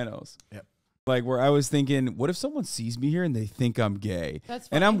Sopranos. Yep. Like where I was thinking, what if someone sees me here and they think I'm gay? That's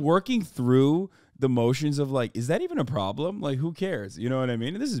And funny. I'm working through the motions of like, is that even a problem? Like, who cares? You know what I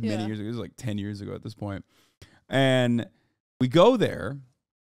mean? And this is many Yeah. years ago. This is like 10 years ago at this point. And we go there.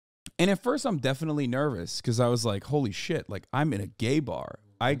 And at first I'm definitely nervous because I was like, holy shit, like I'm in a gay bar.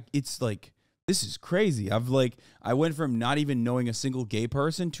 It's like, this is crazy. I went from not even knowing a single gay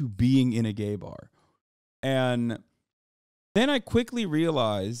person to being in a gay bar. And then I quickly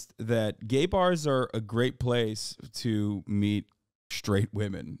realized that gay bars are a great place to meet straight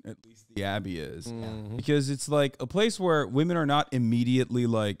women. At least the Abbey is. Mhm. Because it's like a place where women are not immediately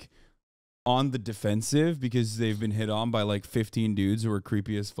like on the defensive because they've been hit on by like 15 dudes who are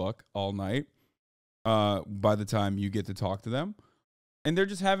creepy as fuck all night by the time you get to talk to them. And they're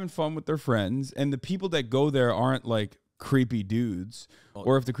just having fun with their friends. And the people that go there aren't like creepy dudes.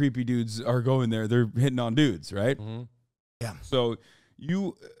 Or if the creepy dudes are going there, they're hitting on dudes, right? Mhm. Yeah. So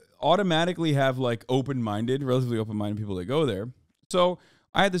you automatically have like relatively open-minded people that go there. So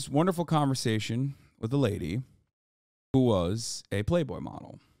I had this wonderful conversation with a lady who was a Playboy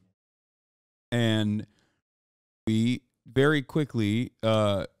model. And we very quickly,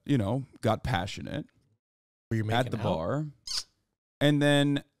 got passionate Were you making at the out? bar. And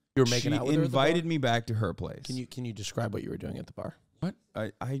then You were making she out with her at the bar? invited me back to her place. Can you describe what you were doing at the bar? What?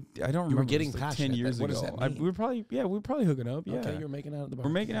 I don't remember. You were It getting was like passionate. 10 years What ago. does that mean? We were probably hooking up. Yeah. Okay, you were making out at the bar.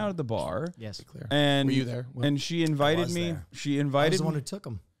 We're making out at the bar. Yes. Be clear. And Were you there? And she invited was me. there. She I was invited the one me. who took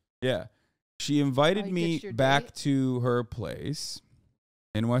him. Yeah. She invited Oh, you me ditched your back date? to her place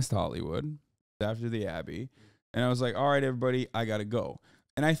in West Hollywood after the Abbey. And I was like, all right, everybody, I got to go.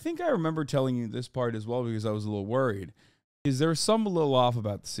 And I think I remember telling you this part as well because I was a little worried. Because there was some a little off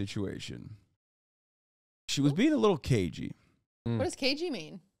about the situation. She was being a little cagey, What does KG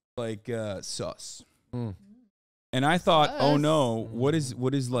mean? like sus. Mm. And I thought, oh Sus. no, what is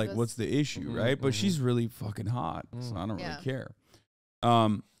like, Sus. what's the issue, Mhm, right? But mhm. she's really fucking hot, so Mm. I don't Yeah. really care.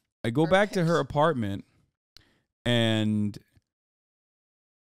 I go back to her apartment, and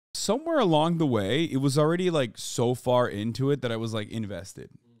somewhere along the way, it was already like so far into it that I was like invested.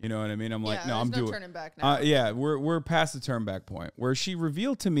 You know what I mean? I'm like, yeah, no, there's I'm no doing. turning back now. Yeah, we're past the turn back point where she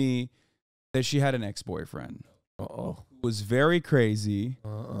revealed to me that she had an ex-boyfriend Uh-oh. who was very crazy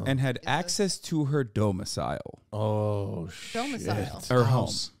Uh-oh. and had Yes. access to her domicile, Oh, shit. Domicile. her home,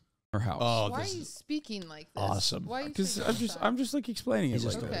 House. her house. Oh, Why are this you is speaking like this? awesome. Why are you Because saying I'm just like explaining He's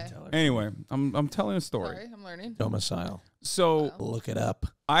it a like that. Okay. storyteller. Anyway, I'm telling a story. Sorry, I'm learning. Domicile. So Wow. Look it up.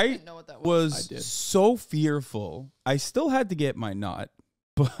 I I didn't know what that was. was I did. so fearful. I still had to get my nut,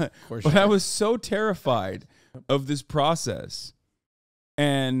 but Of course but you I did. was so terrified of this process.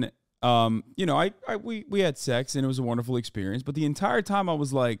 And we had sex and it was a wonderful experience. But the entire time I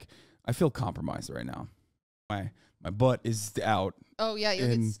was like, I feel compromised right now. My butt is out Oh yeah, you'll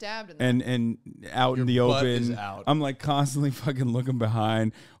and- get stabbed in that. and out in the Your butt is open. out. I'm like constantly fucking looking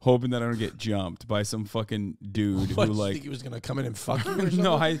behind, hoping that I don't get jumped by some fucking dude What, who you like. think he was gonna come in and fuck you or something?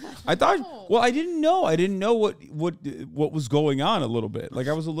 No, I thought. No. Well, I didn't know. I didn't know what was going on a little bit. Like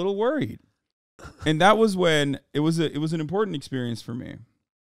I was a little worried, and that was when it was an important experience for me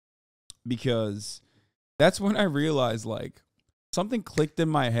because that's when I realized like something clicked in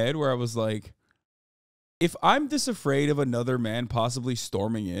my head where I was like, if I'm this afraid of another man possibly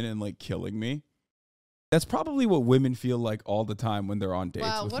storming in and like killing me, that's probably what women feel like all the time when they're on dates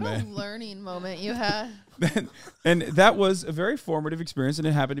wow, with what men. a learning moment you had. And that was a very formative experience, and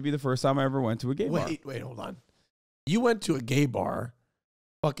it happened to be the first time I ever went to a gay bar. Wait, hold on. You went to a gay bar,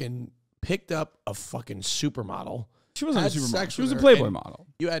 fucking picked up a fucking supermodel. She wasn't a Had supermodel. sex She was a with her Playboy and- model.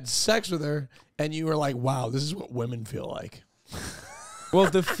 You had sex with her, and you were like, "Wow, this is what women feel like." Well,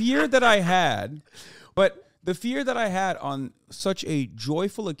 the fear that I had, on such a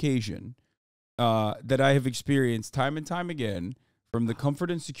joyful occasion that I have experienced time and time again from the comfort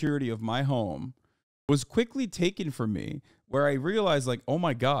and security of my home was quickly taken from me, where I realized, like, oh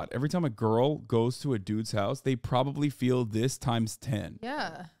my God, every time a girl goes to a dude's house, they probably feel this times 10.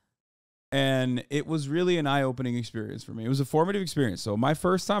 Yeah. And it was really an eye-opening experience for me. It was a formative experience. So my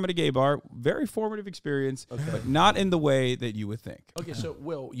first time at a gay bar, very formative experience, but not in the way that you would think. Okay, so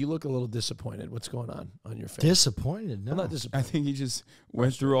Will, you look a little disappointed. What's going on your face? Disappointed? No. I'm not I disappointed. think he just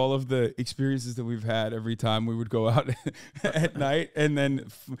went through all of the experiences that we've had every time we would go out at night. And then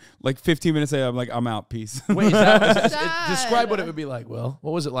like 15 minutes later, I'm like, I'm out. Peace. Wait, Sad. describe what it would be like, Will.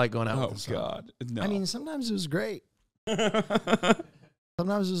 What was it like going out Oh, with the son? God. No. I mean, sometimes it was great.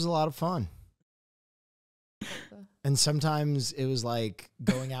 Sometimes it was a lot of fun. And sometimes it was like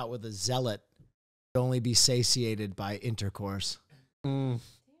going out with a zealot could only be satiated by intercourse. Mm.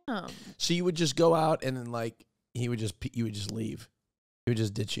 Damn. So you would just go out and then like you would just leave. He would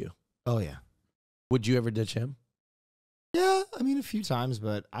just ditch you. Oh, yeah. Would you ever ditch him? Yeah, I mean, a few times,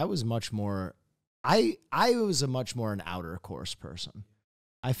 but I was much more, I was a much more an outer course person.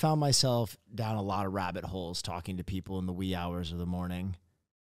 I found myself down a lot of rabbit holes talking to people in the wee hours of the morning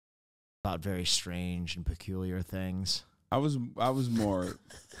about very strange and peculiar things. I was more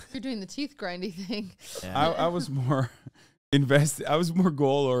You're doing the teeth grindy thing. Yeah. I was more invested. I was more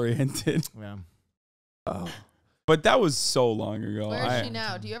goal oriented. Yeah. Oh. But that was so long ago. Where is she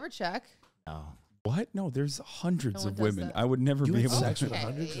now? Do you ever check? No. What? No, there's hundreds No one of does women. that. I would never You be had able sex to. with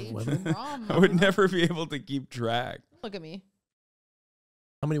hundreds of Okay, women? drama. I would never be able to keep track. Look at me,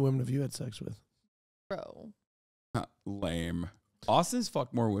 How many women have you had sex with? bro. Lame. Austin's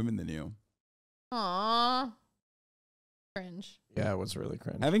fucked more women than you. Aw. Cringe. Yeah, it was really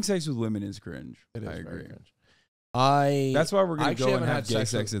cringe. Having sex with women is cringe. It is I very agree. cringe. That's why we're I gonna actually go and haven't have had gay sex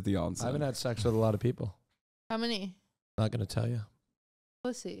sex with- at the I onset. haven't had sex with a lot of people. How many? Not going to tell you.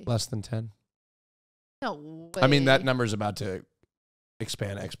 Pussy. Less than 10. No way. I mean, that number's about to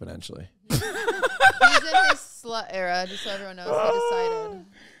expand exponentially. He's in his slut era, just so everyone knows. He decided.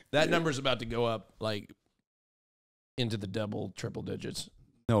 That number's about to go up like into the double, triple digits.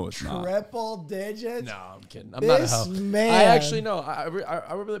 No, it's not. Triple digits? No, I'm kidding. I'm not a This hoe. man. I actually know. I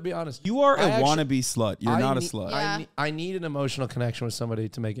will really be honest. You are I a actually- wannabe slut. You're not a slut. Yeah. I need an emotional connection with somebody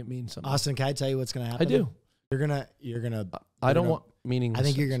to make it mean something. Austin, can I tell you what's going to happen? I do. You're going to, I don't gonna- want meaning. I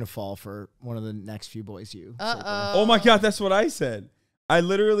think you're going to fall for one of the next few boys you. sleep with. Oh my God, that's what I said. I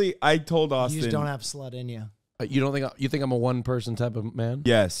told Austin. You just don't have slut in you. You don't think you think I'm a one person type of man?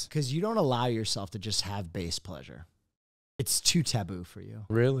 Yes. Because you don't allow yourself to just have base pleasure. It's too taboo for you.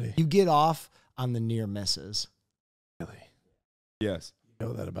 Really? You get off on the near misses. Really? Yes. You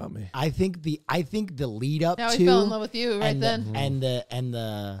know that about me. I think the lead up Now to he fell in love with you right and then.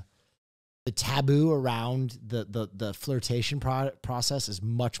 the taboo around the flirtation process is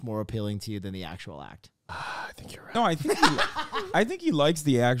much more appealing to you than the actual act. I think you're right. No, I think he likes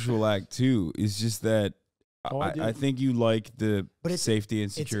the actual act too. It's just that I think you like the safety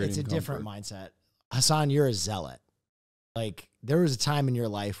and security. It's a and different comfort. mindset. Hasan, you're a zealot. Like, there was a time in your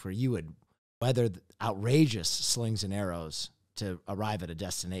life where you would weather the outrageous slings and arrows to arrive at a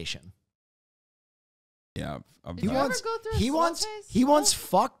destination. Yeah. Did you ever go through a slut phase? He once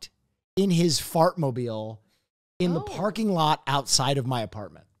fucked in his fartmobile in the Oh. parking lot outside of my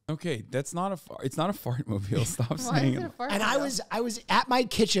apartment. Okay, it's not a fart mobile. Stop Why saying is it a it. fart And mobile? I was at my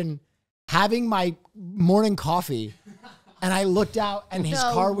kitchen having my morning coffee, and I looked out, and his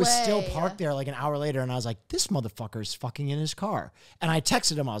No car was still way. parked there like an hour later, and I was like, this motherfucker's fucking in his car. And I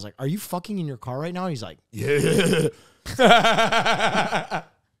texted him, I was like, are you fucking in your car right now? And he's like, yeah.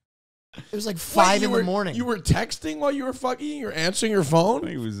 It was like 5 in the morning. You were texting while you were fucking? You were answering your phone?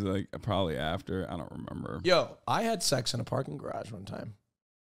 He was like probably after. I don't remember. Yo, I had sex in a parking garage one time.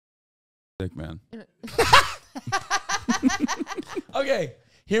 Sick man. Okay,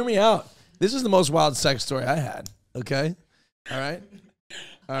 hear me out. This is the most wild sex story I had. Okay? All right?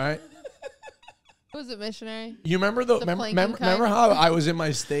 All right? Was it missionary? You remember the planking remember kind? how I was in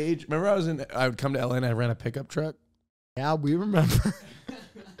my stage? Remember I would come to LA and I ran a pickup truck? Yeah, we remember.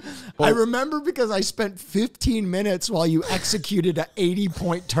 I remember because I spent 15 minutes while you executed an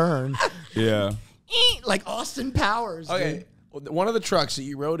 80-point turn. Yeah. Like Austin Powers. Okay, dude. one of the trucks that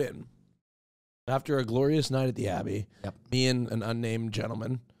you rode in after a glorious night at the Abbey, Yep. me and an unnamed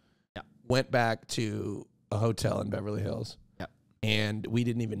gentleman went back to a hotel in Beverly Hills. Yep. And we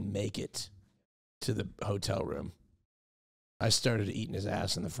didn't even make it to the hotel room. I started eating his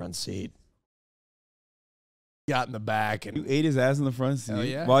ass in the front seat. Got in the back You and ate his ass in the front seat Hell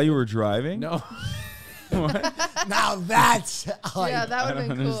yeah. while you were driving? no. What? Now that's like, Yeah, that I would don't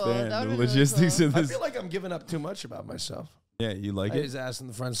have been cool. understand That the would've been really logistics cool. of I this. feel like I'm giving up too much about myself. Yeah, you like I ate it? his ass in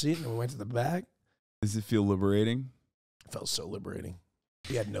the front seat and we went to the back. Does it feel liberating? It felt so liberating.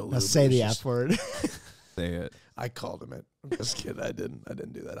 He had no lube. let's say It was the just- F word. Say it. I called him it. I'm just kidding. I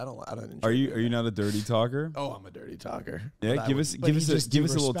didn't do that. I don't enjoy Are you doing that. not a dirty talker? Oh, I'm a dirty talker. Yeah, But I give would- us But you just do a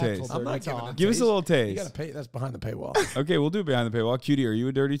little respectful taste. I'm not dirty giving talk. a Give us a taste. little You taste. gotta pay. That's behind the paywall. Okay, we'll do it behind the paywall. Cutie, are you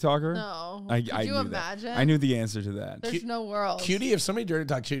a dirty talker? No. I Could you knew that. imagine? I knew the answer to that. There's no world. Cutie, if somebody dirty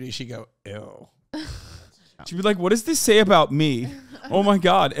talked Cutie, she'd go, ew. She'd be like, "What does this say about me? Oh my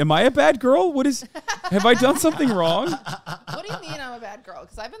God, am I a bad girl? Have I done something wrong?" What do you mean I'm a bad girl?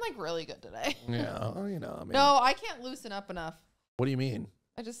 Because I've been like really good today. Yeah, well, you know, I mean, No, I can't loosen up enough. what do you mean?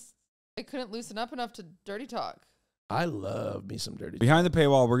 I couldn't loosen up enough to dirty talk. I love me some dirty talk. Behind the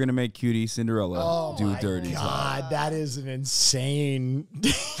paywall, we're gonna make Cutie Cinderella Oh do my dirty talk God, that is an insane.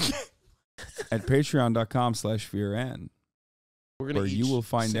 at patreon.com/fearn. We're gonna where you will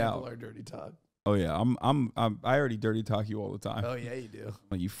find sample out. our dirty talk. Oh yeah, I already dirty talk you all the time. Oh yeah, you do.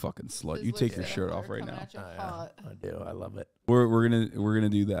 Oh, you fucking slut. This You take your looks shirt like off right coming now. at you Oh, yeah, hot. I do. I love it. We're gonna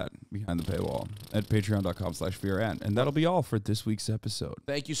do that behind the paywall at patreon.com/fearn, and that'll be all for this week's episode.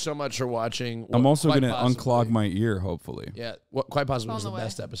 Thank you so much for watching. I'm also Quite gonna possibly- unclog my ear, hopefully. Yeah, what quite possibly On was the the way.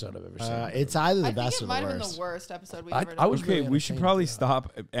 best episode I've ever seen. It's either the I best think it or might the have been worst. the worst episode we've I- ever I done. was Okay, really we should entertained probably throughout.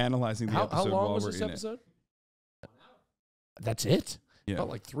 stop analyzing the how episode long while was we're this in episode? That's it. it. Yeah. Felt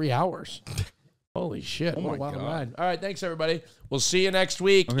like 3 hours. Holy shit! Oh What a my wild God. ride. All right, thanks everybody. We'll see you next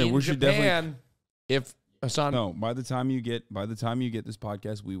week Okay, in we should Japan. If Hasan, No, by the time you get this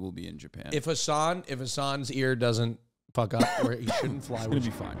podcast, we will be in Japan. if Hasan's ear doesn't fuck up where he shouldn't fly, It's gonna with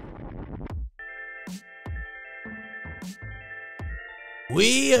be fine.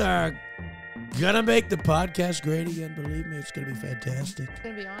 we are gonna make the podcast great again. Believe me, it's gonna be fantastic. It's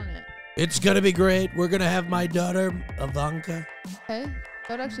gonna be on it. It's gonna be great. We're gonna have my daughter Ivanka. Okay, that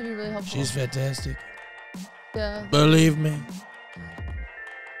would actually be really helpful. She's fantastic. Yeah. Believe me.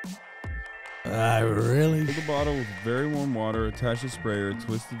 I really. Fill the bottle with very warm water, attach a sprayer,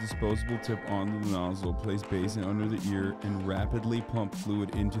 twist the disposable tip onto the nozzle, place basin under the ear, and rapidly pump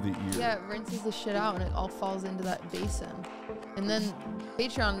fluid into the ear. Yeah, it rinses the shit out and it all falls into that basin. And then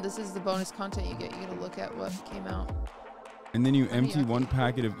Patreon, this is the bonus content you get. You get to look at what came out. And then you Pretty empty yucky. 1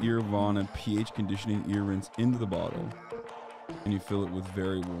 packet of Earvana pH conditioning ear rinse into the bottle, and you fill it with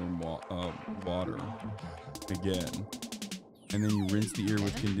very warm water again. And then you rinse the ear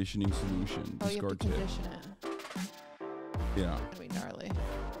with conditioning solution. Oh, you have to Discard tip. condition it. Yeah.